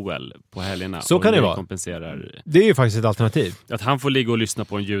tar Joel på helgerna. Så kan det vara. Kompenserar. Det är ju faktiskt ett alternativ. Att han får ligga och lyssna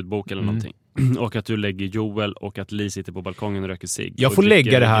på en ljudbok eller någonting. Och att du lägger Joel och att Li sitter på balkongen och röker cigg. Jag får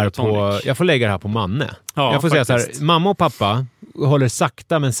lägga det här på Manne. Ja, jag får säga så här, mamma och pappa håller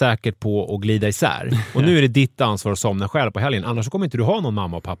sakta men säkert på att glida isär. Och nu är det ditt ansvar att somna själv på helgen. Annars kommer inte du ha någon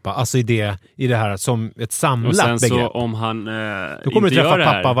mamma och pappa. Alltså i det här som ett samlat begrepp. Och sen så om han då kommer du träffa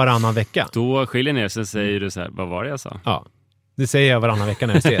pappa varannan vecka. Då skiljer ner, sen säger du så här, vad var det jag sa? Ja, det säger jag varannan vecka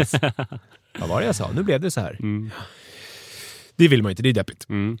när jag ses. Vad var det jag sa? Nu blev det så här. Det vill man inte, det är deppigt.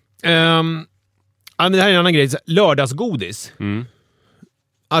 Men det här är en annan grej. Lördagsgodis.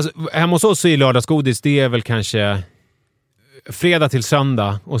 Alltså, hemma hos oss så är lördagsgodis, det är väl kanske fredag till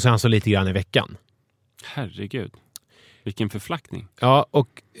söndag och sen så lite grann i veckan. Herregud. Vilken förflackning. Ja,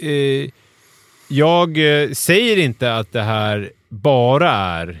 och jag säger inte att det här bara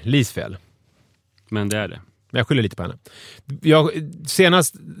är Lis fel. Men det är det. Jag skyller lite på henne.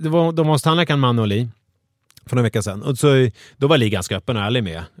 Senast, de var hos tandläkaren Manne och Li för några veckor sedan. Och då var Li ganska öppen och ärlig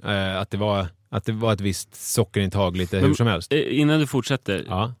med att det var ett visst sockerintag lite hur som helst. Innan du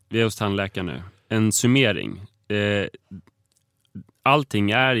fortsätter, vi är hos tandläkaren nu. En summering.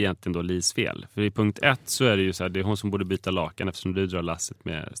 Allting är egentligen då Lis fel. För i punkt 1 så är det ju så här, det är hon som borde byta lakan eftersom du drar lasset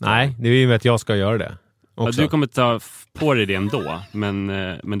med staden. Nej, det är ju att jag ska göra det. Ja, du kommer ta på dig det ändå, men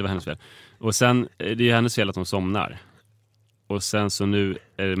det var hennes fel. Och sen är det ju hennes fel att hon somnar. Och sen så nu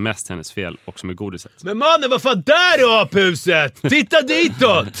är det mest hennes fel också med godiset. Men mannen, vad fan där är aphuset? Titta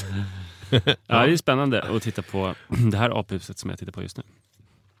ditåt! Ja, det är spännande att titta på det här aphuset som jag tittar på just nu.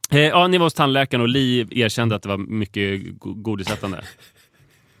 Ni var hos tandläkaren och Li erkände att det var mycket godisättande.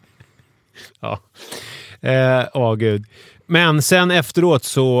 Gud. Men sen efteråt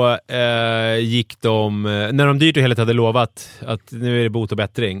så gick de, när de dyrt och heligt hade lovat att nu är det bot och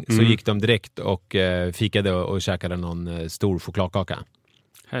bättring, så gick de direkt och fikade och käkade någon stor chokladkaka.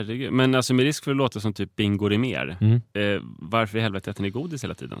 Herregud, men alltså med risk för att låta som typ Bingo Rimér, varför i helvete äter ni godis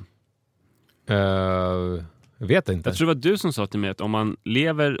hela tiden? Jag vet inte. Jag tror det var du som sa till mig att om man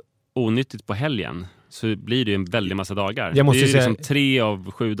lever onyttigt på helgen så blir det en väldig massa dagar. Jag måste det är säga... liksom 3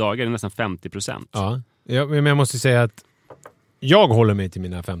 av 7 dagar, det är nästan 50%. Ja, men jag måste säga att jag håller mig till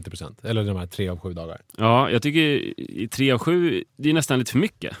mina 50%. Eller de här 3 av 7 dagar. Ja, jag tycker 3 av 7, det är nästan lite för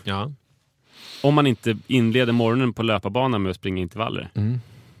mycket. Ja. Om man inte inleder morgonen på löparbanan med att springa intervaller.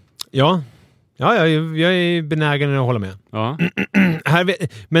 Ja, jag är benägen att hålla med. Ja.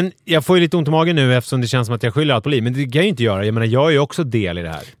 Men jag får ju lite ont i magen nu eftersom det känns som att jag skyller allt på Li. Men det kan jag ju inte göra. Jag menar, jag är ju också del i det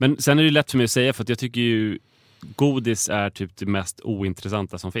här. Men sen är det lätt för mig att säga, för att jag tycker ju godis är typ det mest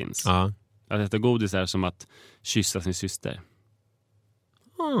ointressanta som finns. Ja. Att äta godis är som att kyssa sin syster.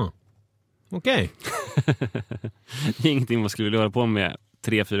 Okej. Det är ingenting man skulle vilja hålla på med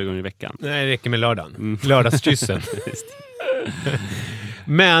 3-4 gånger i veckan. Nej, det räcker med lördagen. Lördagskyssen.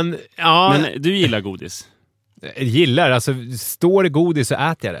 Men, ja... Men du gillar godis? Jag gillar, alltså står det godis så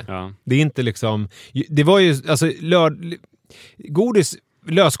äter jag det. Ja. Det är inte liksom... Det var ju, alltså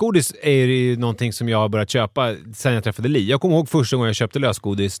lösgodis är ju någonting som jag har börjat köpa sen jag träffade Li. Jag kommer ihåg första gången jag köpte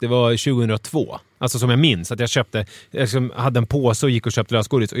lösgodis, det var 2002. Alltså som jag minns, att jag hade en påse och gick och köpte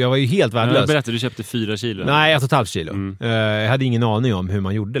lösgodis. Och jag var ju helt värdelös. Jag berättade, du köpte 4 kilo. Nej, 1,5 kilo. Jag hade ingen aning om hur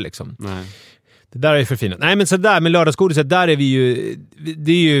man gjorde liksom. Nej. Det där är ju för fint. Nej, men så där med lördagsgodiset, där är vi ju...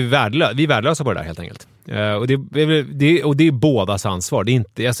 Det är ju värdelösa. Vi är värdelösa på det där helt enkelt. Och det är bådas ansvar. Det är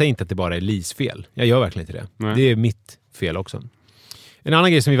inte, jag säger inte att det bara är Lis fel. Jag gör verkligen inte det. Nej. Det är mitt fel också. En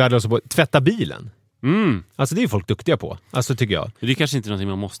annan grej som vi är värdelösa på, tvätta bilen. Alltså det är folk duktiga på. Alltså tycker jag. Det är kanske inte någonting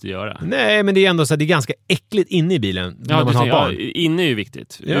man måste göra. Nej, men det är ändå så att det är ganska äckligt inne i bilen när man har barn. Ja, inne är ju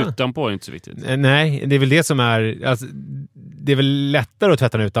viktigt. Ja. Utanpå är inte så viktigt. Nej, det är väl det som är... Alltså, det är väl lättare att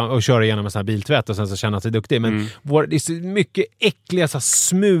tvätta den utan och köra igenom en sån här biltvätt och sen så känna sig duktig. Men det är så mycket äckliga så här,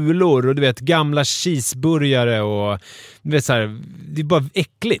 smulor och du vet gamla cheeseburgare och du vet så här, det är bara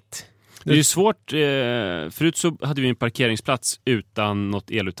äckligt. Det är ju svårt, förut så hade vi en parkeringsplats utan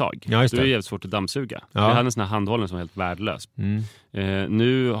något eluttag. Ja, så det är jävligt svårt att dammsuga. Ja. Vi hade en sån här handhållen som var helt värdelös.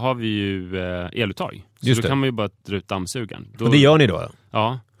 Nu har vi ju eluttag. Så just då kan man ju bara dra ut dammsugaren. Och det gör ni då?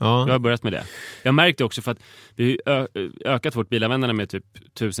 Ja, jag har börjat med det. Jag märkte också för att vi har ökat vårt bilanvändande med typ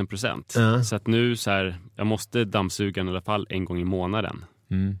 1000%. Så att nu så här, jag måste dammsuga i alla fall en gång i månaden.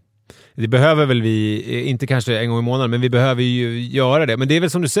 Det behöver väl vi, inte kanske en gång i månaden, men vi behöver ju göra det. Men det är väl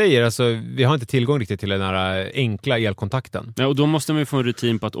som du säger, alltså, vi har inte tillgång riktigt till den här enkla elkontakten. Ja, och då måste man ju få en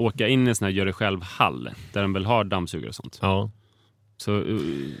rutin på att åka in i en sån här gör-det-själv-hall där de väl har dammsugare och sånt. Ja. Så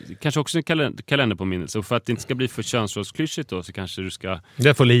kanske också en kalenderpåminnelse. Och för att det inte ska bli för könsrollsklyschigt då, så kanske du ska...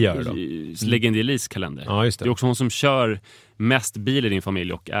 Det får Li göra då. Lägga in det i Lis kalender. Ja, just det. Det är också hon som kör mest bil i din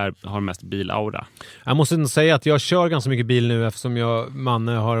familj och har mest bilaura. Jag måste nog säga att jag kör ganska mycket bil nu eftersom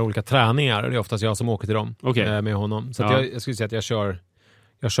Manne har olika träningar. Det är oftast jag som åker till dem med honom. Så att jag skulle säga att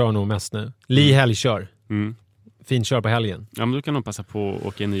jag kör nog mest nu. Li helgkör. Fin kör på helgen. Ja, men då kan de passa på att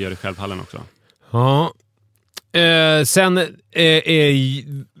åka in och göra det själv hallen också. Ja. Sen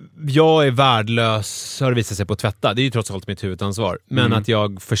jag är värdelös, har det visat sig, på att tvätta. Det är ju trots allt mitt huvudansvar. Men att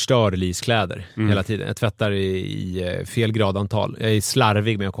jag förstör Lis kläder hela tiden. Jag tvättar i fel gradantal. Jag är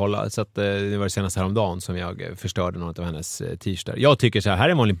slarvig med att kolla. Så att, det var det senaste häromdagen som jag förstörde något av hennes t-shirtar. Jag tycker så här är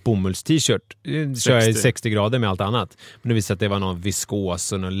en vanlig bomulls-t-shirt. Kör jag i 60 grader med allt annat. Men det visade sig att det var någon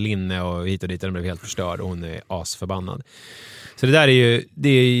viskos och någon linne och hit och dit. Den blev helt förstörd och hon är asförbannad. Så det där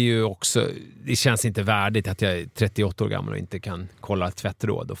är ju också, det känns inte värdigt att jag är 38 år gammal och inte kan kolla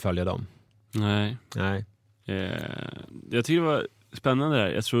tvättråd och följa dem. Nej. Jag tycker det var spännande där.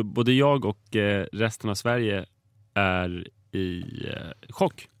 Jag tror både jag och resten av Sverige är i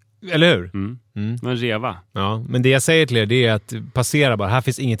chock. Eller hur? Men reva. Ja, men det jag säger till er, det är att passera bara. Här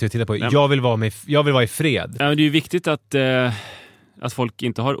finns inget att titta på. Jag vill vara i fred. Ja, men det är ju viktigt att folk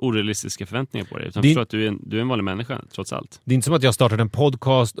inte har orealistiska förväntningar på dig. Utan förstår att du är en vanlig människa, trots allt. Det är inte som att jag startade en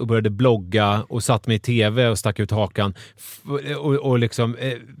podcast och började blogga och satt mig i tv och stack ut hakan och liksom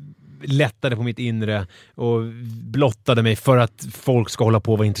lättade på mitt inre och blottade mig för att folk ska hålla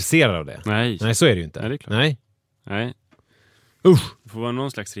på och vara intresserade av det. Nej, så är det ju inte. Nej, det är klart. Nej. Usch! Det får vara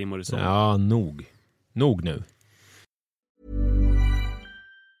någon slags rim och reson. Ja, nog nu.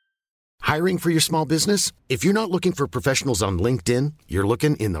 Hiring for your small business? If you're not looking for professionals on LinkedIn, you're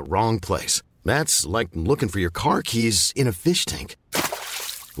looking in the wrong place. That's like looking for your car keys in a fish tank.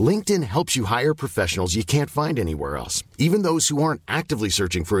 LinkedIn helps you hire professionals you can't find anywhere else, even those who aren't actively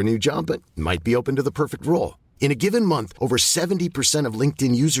searching for a new job but might be open to the perfect role. In a given month, over 70% of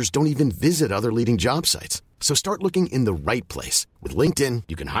LinkedIn users don't even visit other leading job sites. So start looking in the right place. With LinkedIn,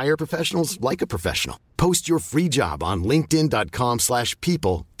 you can hire professionals like a professional. Post your free job on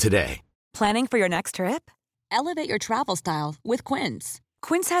linkedin.com/people today. Planning for your next trip? Elevate your travel style with Quince.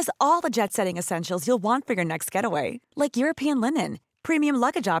 Quince has all the jet-setting essentials you'll want for your next getaway, like European linen, premium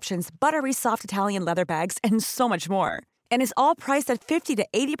luggage options, buttery soft Italian leather bags, and so much more. And is all priced at 50 to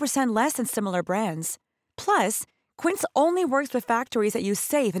 80% less than similar brands. Plus, Quince only works with factories that use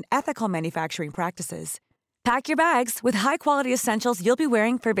safe and ethical manufacturing practices. Pack your bags with high-quality essentials you'll be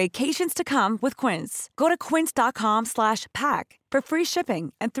wearing for vacations to come with Quince. Go to quince.com/pack for free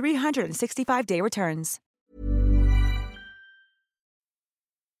shipping and 365-day returns.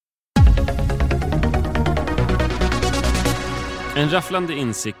 En rafflande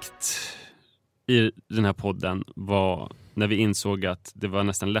insikt i den här podden var när vi insåg att det var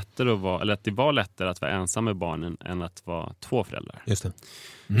nästan lättare att det var lättare att vara ensam med barnen än att vara två föräldrar. Just det.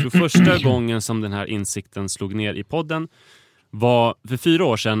 Så första gången som den här insikten slog ner i podden var för 4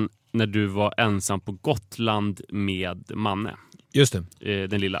 år sedan när du var ensam på Gotland med Manne. Just det.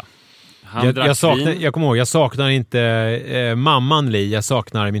 Den lilla. Jag kommer ihåg, jag saknar inte mamman Li, jag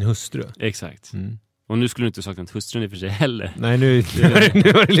saknar min hustru. Exakt. Och nu skulle du inte sakna hustrun i och för sig heller. Nej, nu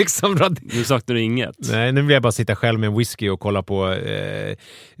är det liksom... Nu saknar du inget. Nej, nu vill jag bara sitta själv med en whisky och kolla på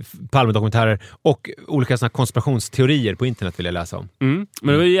Palme-dokumentärer och olika såna konspirationsteorier på internet vill jag läsa om. Men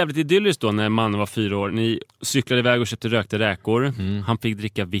det var ju jävligt idylliskt då när mannen var 4 år. Ni cyklade iväg och köpte rökta räkor. Han fick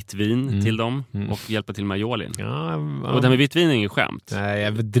dricka vitt vin till dem och hjälpa till med majolin. Ja. Och det här med vitt vin är ingen skämt.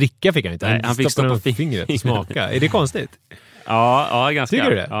 Nej, dricka fick han inte. Nej, han fick stoppa fingret och smaka. Är det konstigt? Ja, ganska. Tycker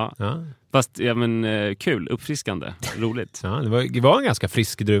du det? Ja. Fast, kul, uppfriskande, roligt. Ja, det var en ganska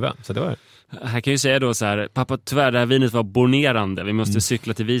frisk druva, så det var... Här kan jag ju säga då så här, pappa, tyvärr det här vinet var bornerande. Vi måste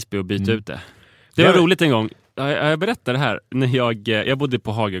cykla till Visby och byta ut det. Det var roligt en gång. Jag berättade det här när jag bodde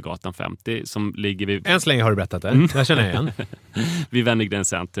på Hagegatan 50 som ligger vid... Än så länge har du berättat det. Jag känner igen. Vid Wennergren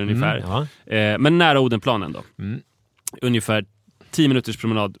Center ungefär. Men nära Odenplanen då. Ungefär 10 minuters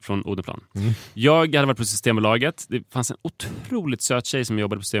promenad från Odenplan. Jag hade varit på Systembolaget. Det fanns en otroligt söt tjej som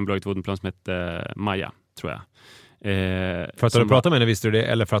jobbade på Systembolaget i Odenplan som hette Maja, tror jag. För att du pratade med henne, visste du det?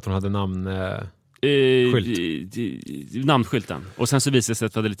 Eller för att hon hade namnskylten. Och sen så visade det sig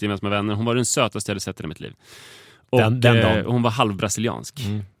att vi hade lite gemensamma vänner. Hon var den sötaste jag hade sett i mitt liv. Och den dagen. Hon var halvbrasiliansk.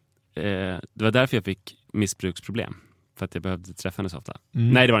 Det var därför jag fick missbruksproblem. För att jag behövde träffa henne så ofta.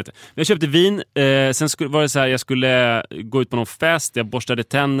 Nej, det var det inte. Men jag köpte vin. Sen var det så här, jag skulle gå ut på någon fest. Jag borstade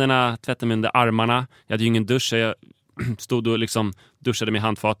tänderna, tvättade mig under armarna. Jag hade ju ingen dusch. Så jag stod och liksom duschade med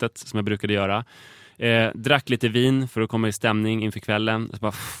handfatet som jag brukade göra. Drack lite vin för att komma i stämning inför kvällen. Så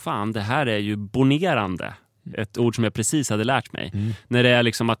bara, fan, det här är ju bonerande. Ett ord som jag precis hade lärt mig. När det är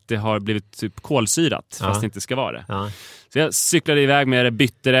liksom att det har blivit typ kolsyrat, fast det inte ska vara det. Så jag cyklade iväg med det,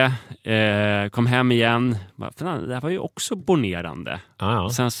 bytte det, kom hem igen. Bara, fan, det här var ju också bonerande.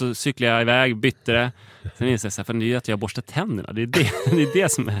 Sen så cyklade jag iväg, bytte det. Sen insåg jag, för det är ju att jag borstar tänderna. Det är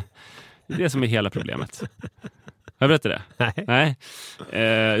det som är hela problemet. Har jag berättat det? Nej.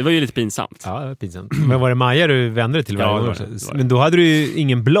 Det var ju lite pinsamt. Ja, det var pinsamt. Men var det Maja du vände dig till varje gång? Men då hade du ju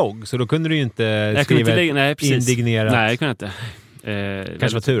ingen blogg, så då kunde du ju inte skriva indignerat. Nej, jag kunde inte.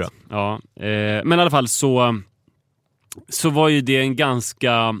 Kanske var tur då. Ja, men i alla fall så var ju det en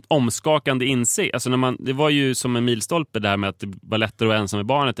ganska omskakande insikt. Alltså det var ju som en milstolpe där med att det var lättare att vara ensam med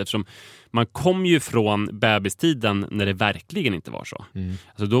barnet, eftersom man kom ju från bebistiden när det verkligen inte var så.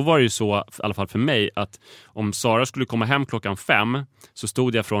 Alltså då var det ju så, i alla fall för mig, att om Sara skulle komma hem 5:00 så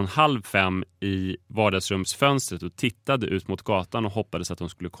stod jag från 4:30 i vardagsrumsfönstret och tittade ut mot gatan och hoppades att hon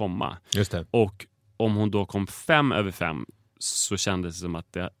skulle komma. Just det. Och om hon då kom 5:05 så kändes det som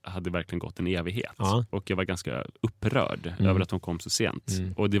att det hade verkligen gått en evighet. Ja. Och jag var ganska upprörd över att hon kom så sent.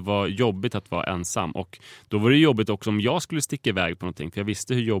 Och det var jobbigt att vara ensam. Och då var det jobbigt också om jag skulle sticka iväg på någonting. För jag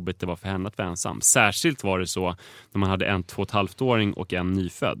visste hur jobbigt det var för henne att vara ensam. Särskilt var det så när man hade en 2,5-åring och en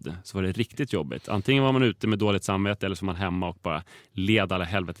nyfödd. Så var det riktigt jobbigt. Antingen var man ute med dåligt samvete, eller så var man hemma och bara led alla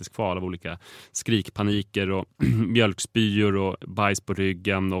helvetes kval av olika skrikpaniker och mjölkspyor och bajs på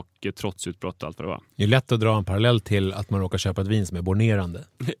ryggen och trotsutbrott och allt vad det var. Det är lätt att dra en parallell till att man råkar köpa ett vin som är bornerande.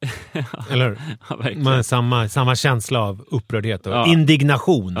 Eller hur? Ja, verkligen. Man har samma känsla av upprördhet och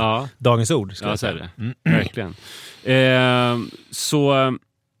indignation. Ja. Dagens ord, ska jag säga. Verkligen.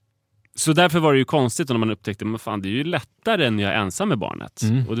 Så därför var det ju konstigt när man upptäckte, men fan, det är ju lättare när jag är ensam med barnet.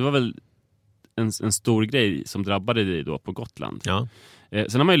 Och det var väl en stor grej som drabbade dig då på Gotland. Ja.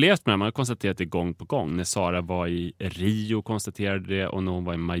 Sen har man ju levt med det, man har konstaterat det gång på gång. När Sara var i Rio konstaterade det, och när hon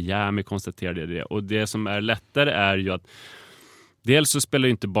var i Miami konstaterade det. Och det som är lättare är ju att dels så spelar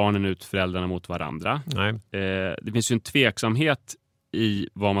ju inte barnen ut föräldrarna mot varandra. Nej. Det finns ju en tveksamhet i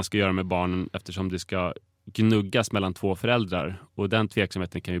vad man ska göra med barnen, eftersom det ska gnuggas mellan två föräldrar. Och den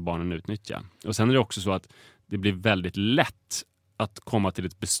tveksamheten kan ju barnen utnyttja. Och sen är det också så att det blir väldigt lätt att komma till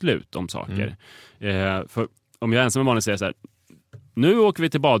ett beslut om saker. För om jag är ensam med barnen och säger så här: nu åker vi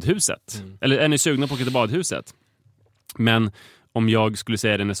till badhuset. Eller är ni sugna på att åka till badhuset? Men om jag skulle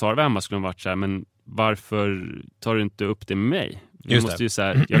säga det när Sara var hemma, skulle hon varit så här: men varför tar du inte upp det med mig? Jag måste ju så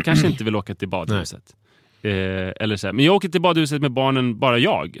här, jag kanske inte vill åka till badhuset. Eller så här, men jag åker till badhuset med barnen, bara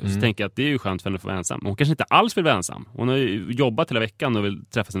jag. Så tänker jag att det är ju skönt för henne att få vara ensam. Hon kanske inte alls vill vara ensam. Hon har ju jobbat hela veckan och vill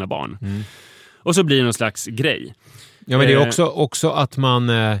träffa sina barn. Och så blir det någon slags grej. Ja, men det är också att man...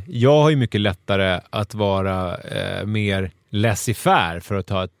 jag har ju mycket lättare att vara mer laissez-faire, för att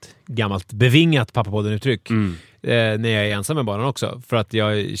ta ett gammalt bevingat pappapodden-uttryck, när jag är ensam med barnen också. För att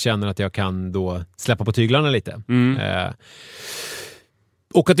jag känner att jag kan då släppa på tyglarna lite.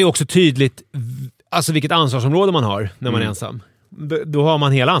 Och att det är också tydligt alltså vilket ansvarsområde man har när man är ensam. Då har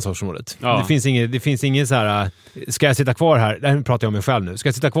man hela ansvarsområdet. Ja. Det finns ingen så här: ska jag sitta kvar här? Det här pratar jag om mig själv nu. Ska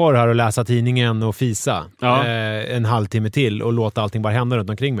jag sitta kvar här och läsa tidningen och fisa en halvtimme till och låta allting bara hända runt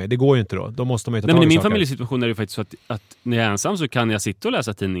omkring mig? Det går ju inte då. Då måste man ju ta tag i men i min saker. familjesituation är det faktiskt så att när jag är ensam så kan jag sitta och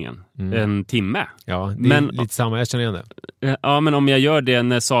läsa tidningen en timme. Ja, det är lite samma. Jag känner igen det. Ja, men om jag gör det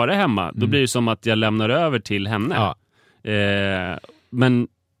när Sara är hemma, då blir det som att jag lämnar över till henne. Ja. Men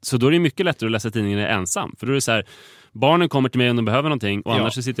så då är det mycket lättare att läsa tidningen när jag är ensam. För då är det så här: barnen kommer till mig om de behöver någonting, och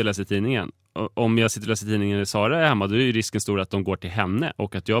annars så sitter jag och läser tidningen. Och om jag sitter och läser tidningen när Sara är hemma, då är ju risken stor att de går till henne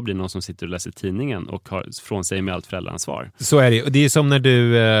och att jag blir någon som sitter och läser tidningen och har från sig med allt föräldraansvar. Så är det. Och det är som när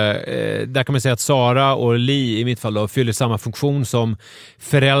du, där kan man säga att Sara och Li i mitt fall då fyller samma funktion som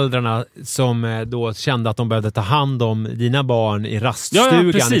föräldrarna som då kände att de behövde ta hand om dina barn i raststugan.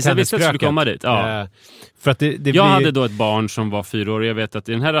 Ja, precis. Jag visste att du skulle komma dit. Ja. För att jag hade då ett barn som var 4 år, och jag vet att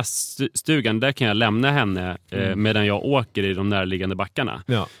i den här raststugan där kan jag lämna henne medan jag åker i de närliggande backarna.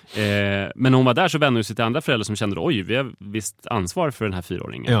 Ja. Men hon var där så vände hon sig till andra föräldrar som kände: oj, vi har visst ansvar för den här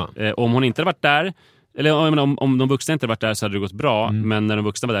 4-åringen. Ja. Om hon inte hade varit där, eller om de vuxna inte hade varit där, så hade det gått bra. Men när de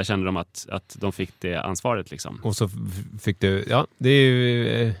vuxna var där kände de att de fick det ansvaret liksom. Och så fick du, det är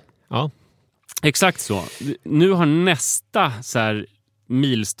ju, Exakt så. Nu har nästa så här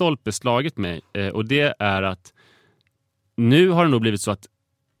milstolpe slagit mig, och det är att nu har det nog blivit så att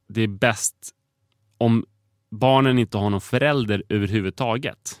det är bäst om barnen inte har någon förälder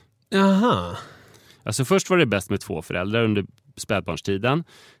överhuvudtaget. Jaha. Alltså först var det bäst med 2 föräldrar under spädbarnstiden.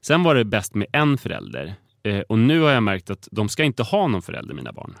 Sen var det bäst med en förälder. Och nu har jag märkt att de ska inte ha någon förälder,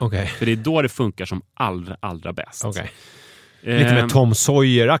 mina barn. Okay. För det är då det funkar som allra bäst. Okay. Lite mer Tom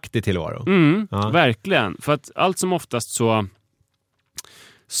Sawyer-aktig tillvaro. Verkligen. För att allt som oftast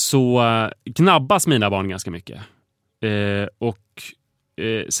så gnabbas mina barn ganska mycket.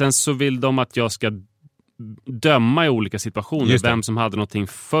 Sen så vill de att jag ska döma i olika situationer. Vem som hade någonting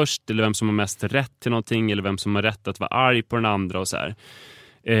först, eller vem som har mest rätt till någonting, eller vem som har rätt att vara arg på den andra och så här.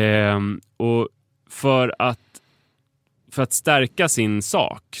 Och för att för att stärka sin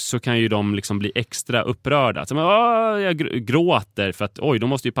sak så kan ju de liksom bli extra upprörda. Så, jag gråter för att då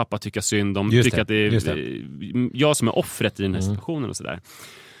måste ju pappa tycka synd. De tycker att det är jag som är offret i den här situationen och sådär.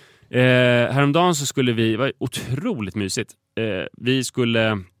 Häromdagen så skulle det var otroligt mysigt. Vi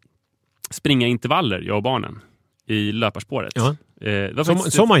skulle springa intervaller, jag och barnen, i löparspåret. Ja.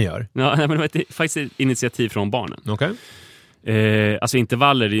 Som man gör? Ja, men det var faktiskt ett initiativ från barnen. Okej. Alltså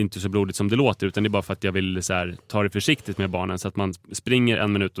intervaller är inte så blodigt som det låter, utan det är bara för att jag vill så här, ta det försiktigt med barnen så att man springer 1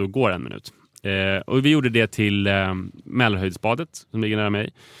 minut och går 1 minut. Och vi gjorde det till Mälarhöjdsbadet som ligger nära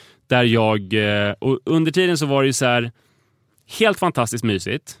mig. Där och under tiden så var det ju så här helt fantastiskt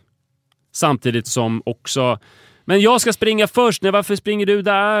mysigt. Samtidigt som också, men jag ska springa först. Nej, varför springer du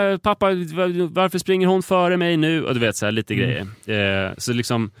där? Pappa, varför springer hon före mig nu? Och du vet så här lite grejer. Så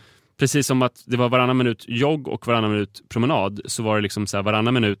liksom precis som att det var varannan minut jogg och varannan minut promenad, så var det liksom så här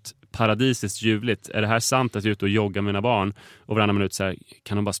varannan minut paradisiskt ljuvligt. Är det här sant att jag är ute och jogga med mina barn? Och varannan minut så här,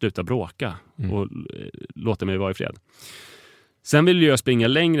 kan de bara sluta bråka och låta mig vara i fred? Sen ville jag springa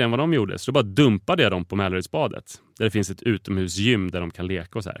längre än vad de gjorde, så då bara dumpade jag dem på Mälarhöjdsbadet. Där det finns ett utomhusgym där de kan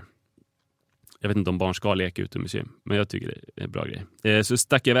leka och så här. Jag vet inte om barn ska leka utomhusgym, men jag tycker det är en bra grej. Så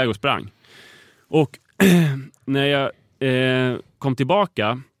stack jag iväg och sprang. Och när jag kom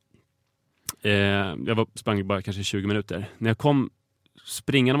tillbaka, jag sprang bara kanske 20 minuter. När jag kom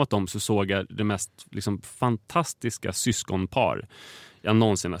springande mot dem så såg jag det mest liksom fantastiska syskonpar jag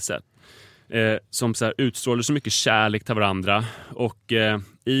någonsin har sett. Som så här utstrålade så mycket kärlek till varandra. Och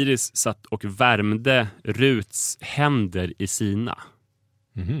Iris satt och värmde Ruts händer i sina.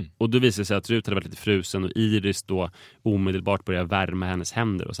 Och då visade det sig att Rut hade varit lite frusen och Iris då omedelbart började värma hennes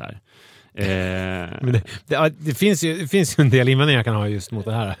händer och så här. Men det finns ju en del invändningar jag kan ha just mot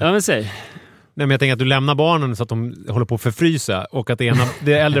det här. Ja, men säg. Nej, men jag tänker att du lämnar barnen så att de håller på att förfrysa och att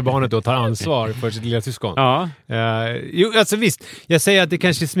det äldre barnet då tar ansvar för sitt lilla syskon. Ja. Jo, alltså visst. Jag säger att det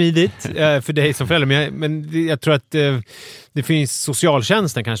kanske är smidigt för dig som förälder, men jag tror att det finns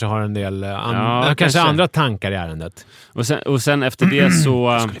socialtjänsten kanske har en del kanske andra tankar i ärendet. Och sen efter det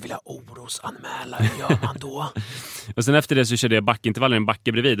så... Jag skulle vilja orosanmäla, hur gör man då? Och sen efter det så körde jag backintervallen en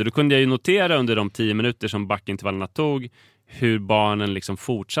backe bredvid. Och då kunde jag ju notera under de 10 minuter som backintervallerna tog hur barnen liksom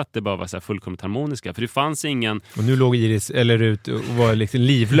fortsatte bara vara så här fullkomligt harmoniska. För det fanns ingen... Och nu låg Iris eller Rut och var liksom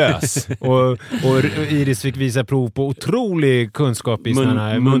livlös. och Iris fick visa prov på otrolig kunskap i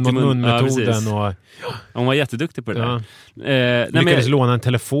mun-metoden. Ja, hon var jätteduktig på det där. Lyckades låna en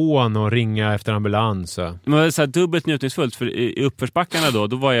telefon och ringa efter ambulans. Men det var så här dubbelt njutningsfullt, för i uppförsbackarna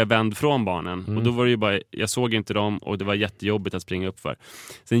då var jag vänd från barnen. Och då var det ju bara, jag såg inte dem och det var jättejobbigt att springa upp för.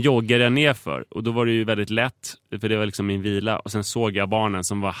 Sen joggade jag ner för och då var det ju väldigt lätt, för det var liksom min vila. Och sen såg jag barnen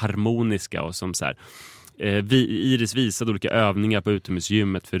som var harmoniska och som så här, Iris visade olika övningar på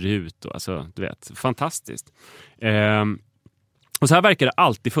utomhusgymmet förut och alltså, du vet, fantastiskt. Och så här verkar det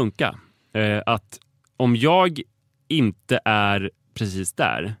alltid funka. Att om jag inte är precis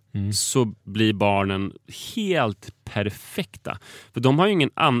där så blir barnen helt perfekta. För de har ju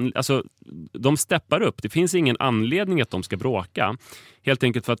ingen alltså de steppar upp. Det finns ingen anledning att de ska bråka. Helt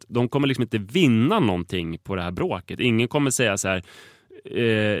enkelt för att de kommer liksom inte vinna någonting på det här bråket. Ingen kommer säga så här,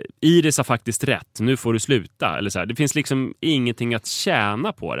 Iris har faktiskt rätt, nu får du sluta. Eller så här. Det finns liksom ingenting att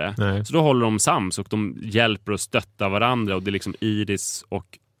tjäna på det. Nej. Så då håller de sams och de hjälper och stöttar varandra. Och det är liksom Iris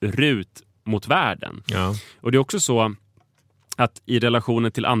och Rut mot världen. Ja. Och det är också så att i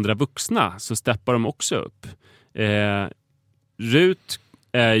relationen till andra vuxna så steppar de också upp. Rut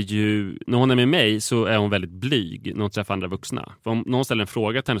är ju, när hon är med mig så är hon väldigt blyg när hon träffar andra vuxna. För om någon ställer en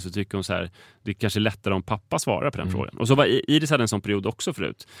fråga till henne så tycker hon så här, det är kanske lättare om pappa svarar på den frågan. Och så var Iris hade en sån period också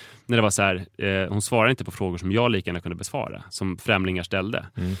förut. När det var så här, hon svarar inte på frågor som jag lika gärna kunde besvara, som främlingar ställde.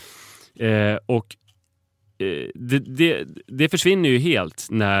 Och det försvinner ju helt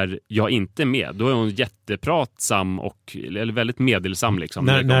när jag inte är med. Då är hon jättepratsam eller väldigt medelsam liksom.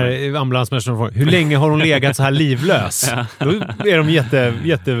 När ambulansmästaren frågar, hur länge har hon legat så här livlös? Ja. Då är de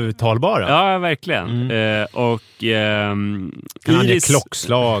jättetalbara. Ja, verkligen. Kan Iris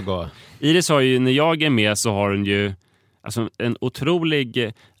klockslag och... Iris har ju, när jag är med så har hon ju alltså en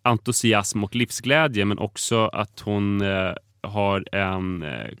otrolig entusiasm och livsglädje, men också att hon har en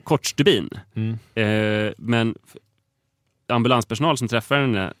kort stubin. Men ambulanspersonal som träffar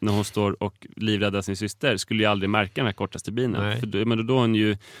henne när hon står och livräddar sin syster skulle ju aldrig märka den här korta stubinen. Men då är hon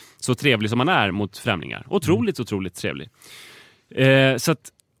ju så trevlig som man är mot främlingar. Otroligt trevlig. Så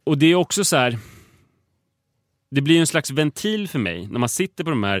att, och det är också så här, det blir en slags ventil för mig när man sitter på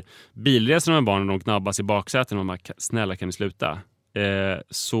de här bilresorna med barnen och de knabbas i baksäten och man snälla kan ni sluta.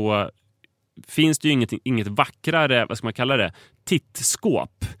 Så finns det ju inget vackrare, vad ska man kalla det,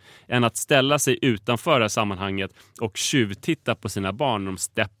 tittskåp än att ställa sig utanför det här sammanhanget och tjuvtitta på sina barn när de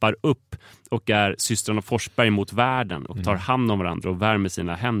steppar upp och är systrarna Forsberg mot världen och tar hand om varandra och värmer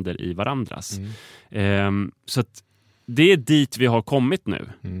sina händer i varandras. Så att det är dit vi har kommit nu.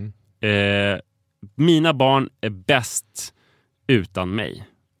 Mina barn är bäst utan mig.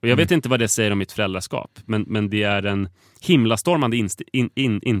 Och jag vet inte vad det säger om mitt föräldraskap, men det är en himlastormande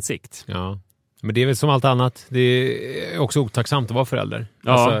insikt. Ja. Men det är väl som allt annat. Det är också otacksamt att vara förälder.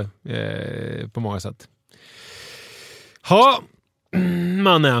 Ja. Alltså, på många sätt. Ha,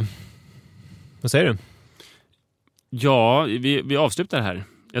 Manne. Vad säger du? Ja, vi avslutar här.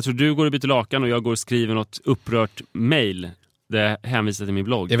 Jag tror du går och byter lakan och jag går och skriver något upprört mejl. Det hänvisar till min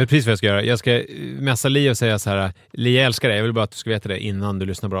blogg. Jag vet precis vad jag ska göra. Jag ska mässa Li och säga så här: Li, jag älskar dig. Jag vill bara att du ska veta det innan du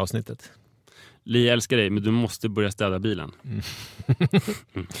lyssnar på avsnittet. Li, jag älskar dig, men du måste börja städa bilen.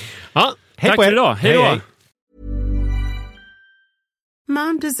 Ja, hej tack på er. för idag. Hej då.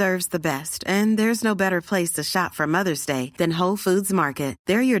 Mom deserves the best, and there's no better place to shop for Mother's Day than Whole Foods Market.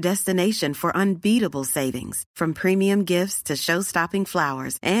 They're your destination for unbeatable savings, from premium gifts to show-stopping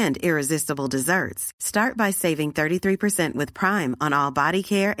flowers and irresistible desserts. Start by saving 33% with Prime on all body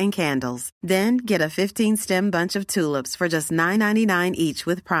care and candles. Then get a 15-stem bunch of tulips for just $9.99 each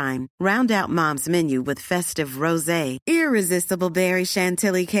with Prime. Round out Mom's menu with festive rosé, irresistible berry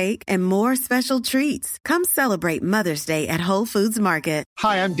chantilly cake, and more special treats. Come celebrate Mother's Day at Whole Foods Market.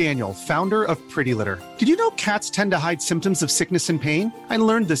 Hi, I'm Daniel, founder of Pretty Litter. Did you know cats tend to hide symptoms of sickness and pain? I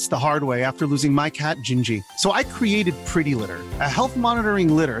learned this the hard way after losing my cat, Gingy. So I created Pretty Litter, a health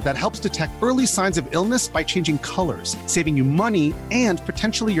monitoring litter that helps detect early signs of illness by changing colors, saving you money and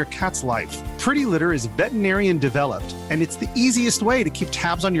potentially your cat's life. Pretty Litter is veterinarian developed, and it's the easiest way to keep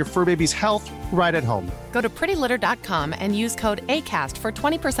tabs on your fur baby's health right at home. Go to prettylitter.com and use code ACAST for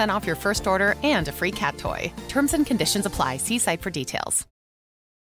 20% off your first order and a free cat toy. Terms and conditions apply. See site for details.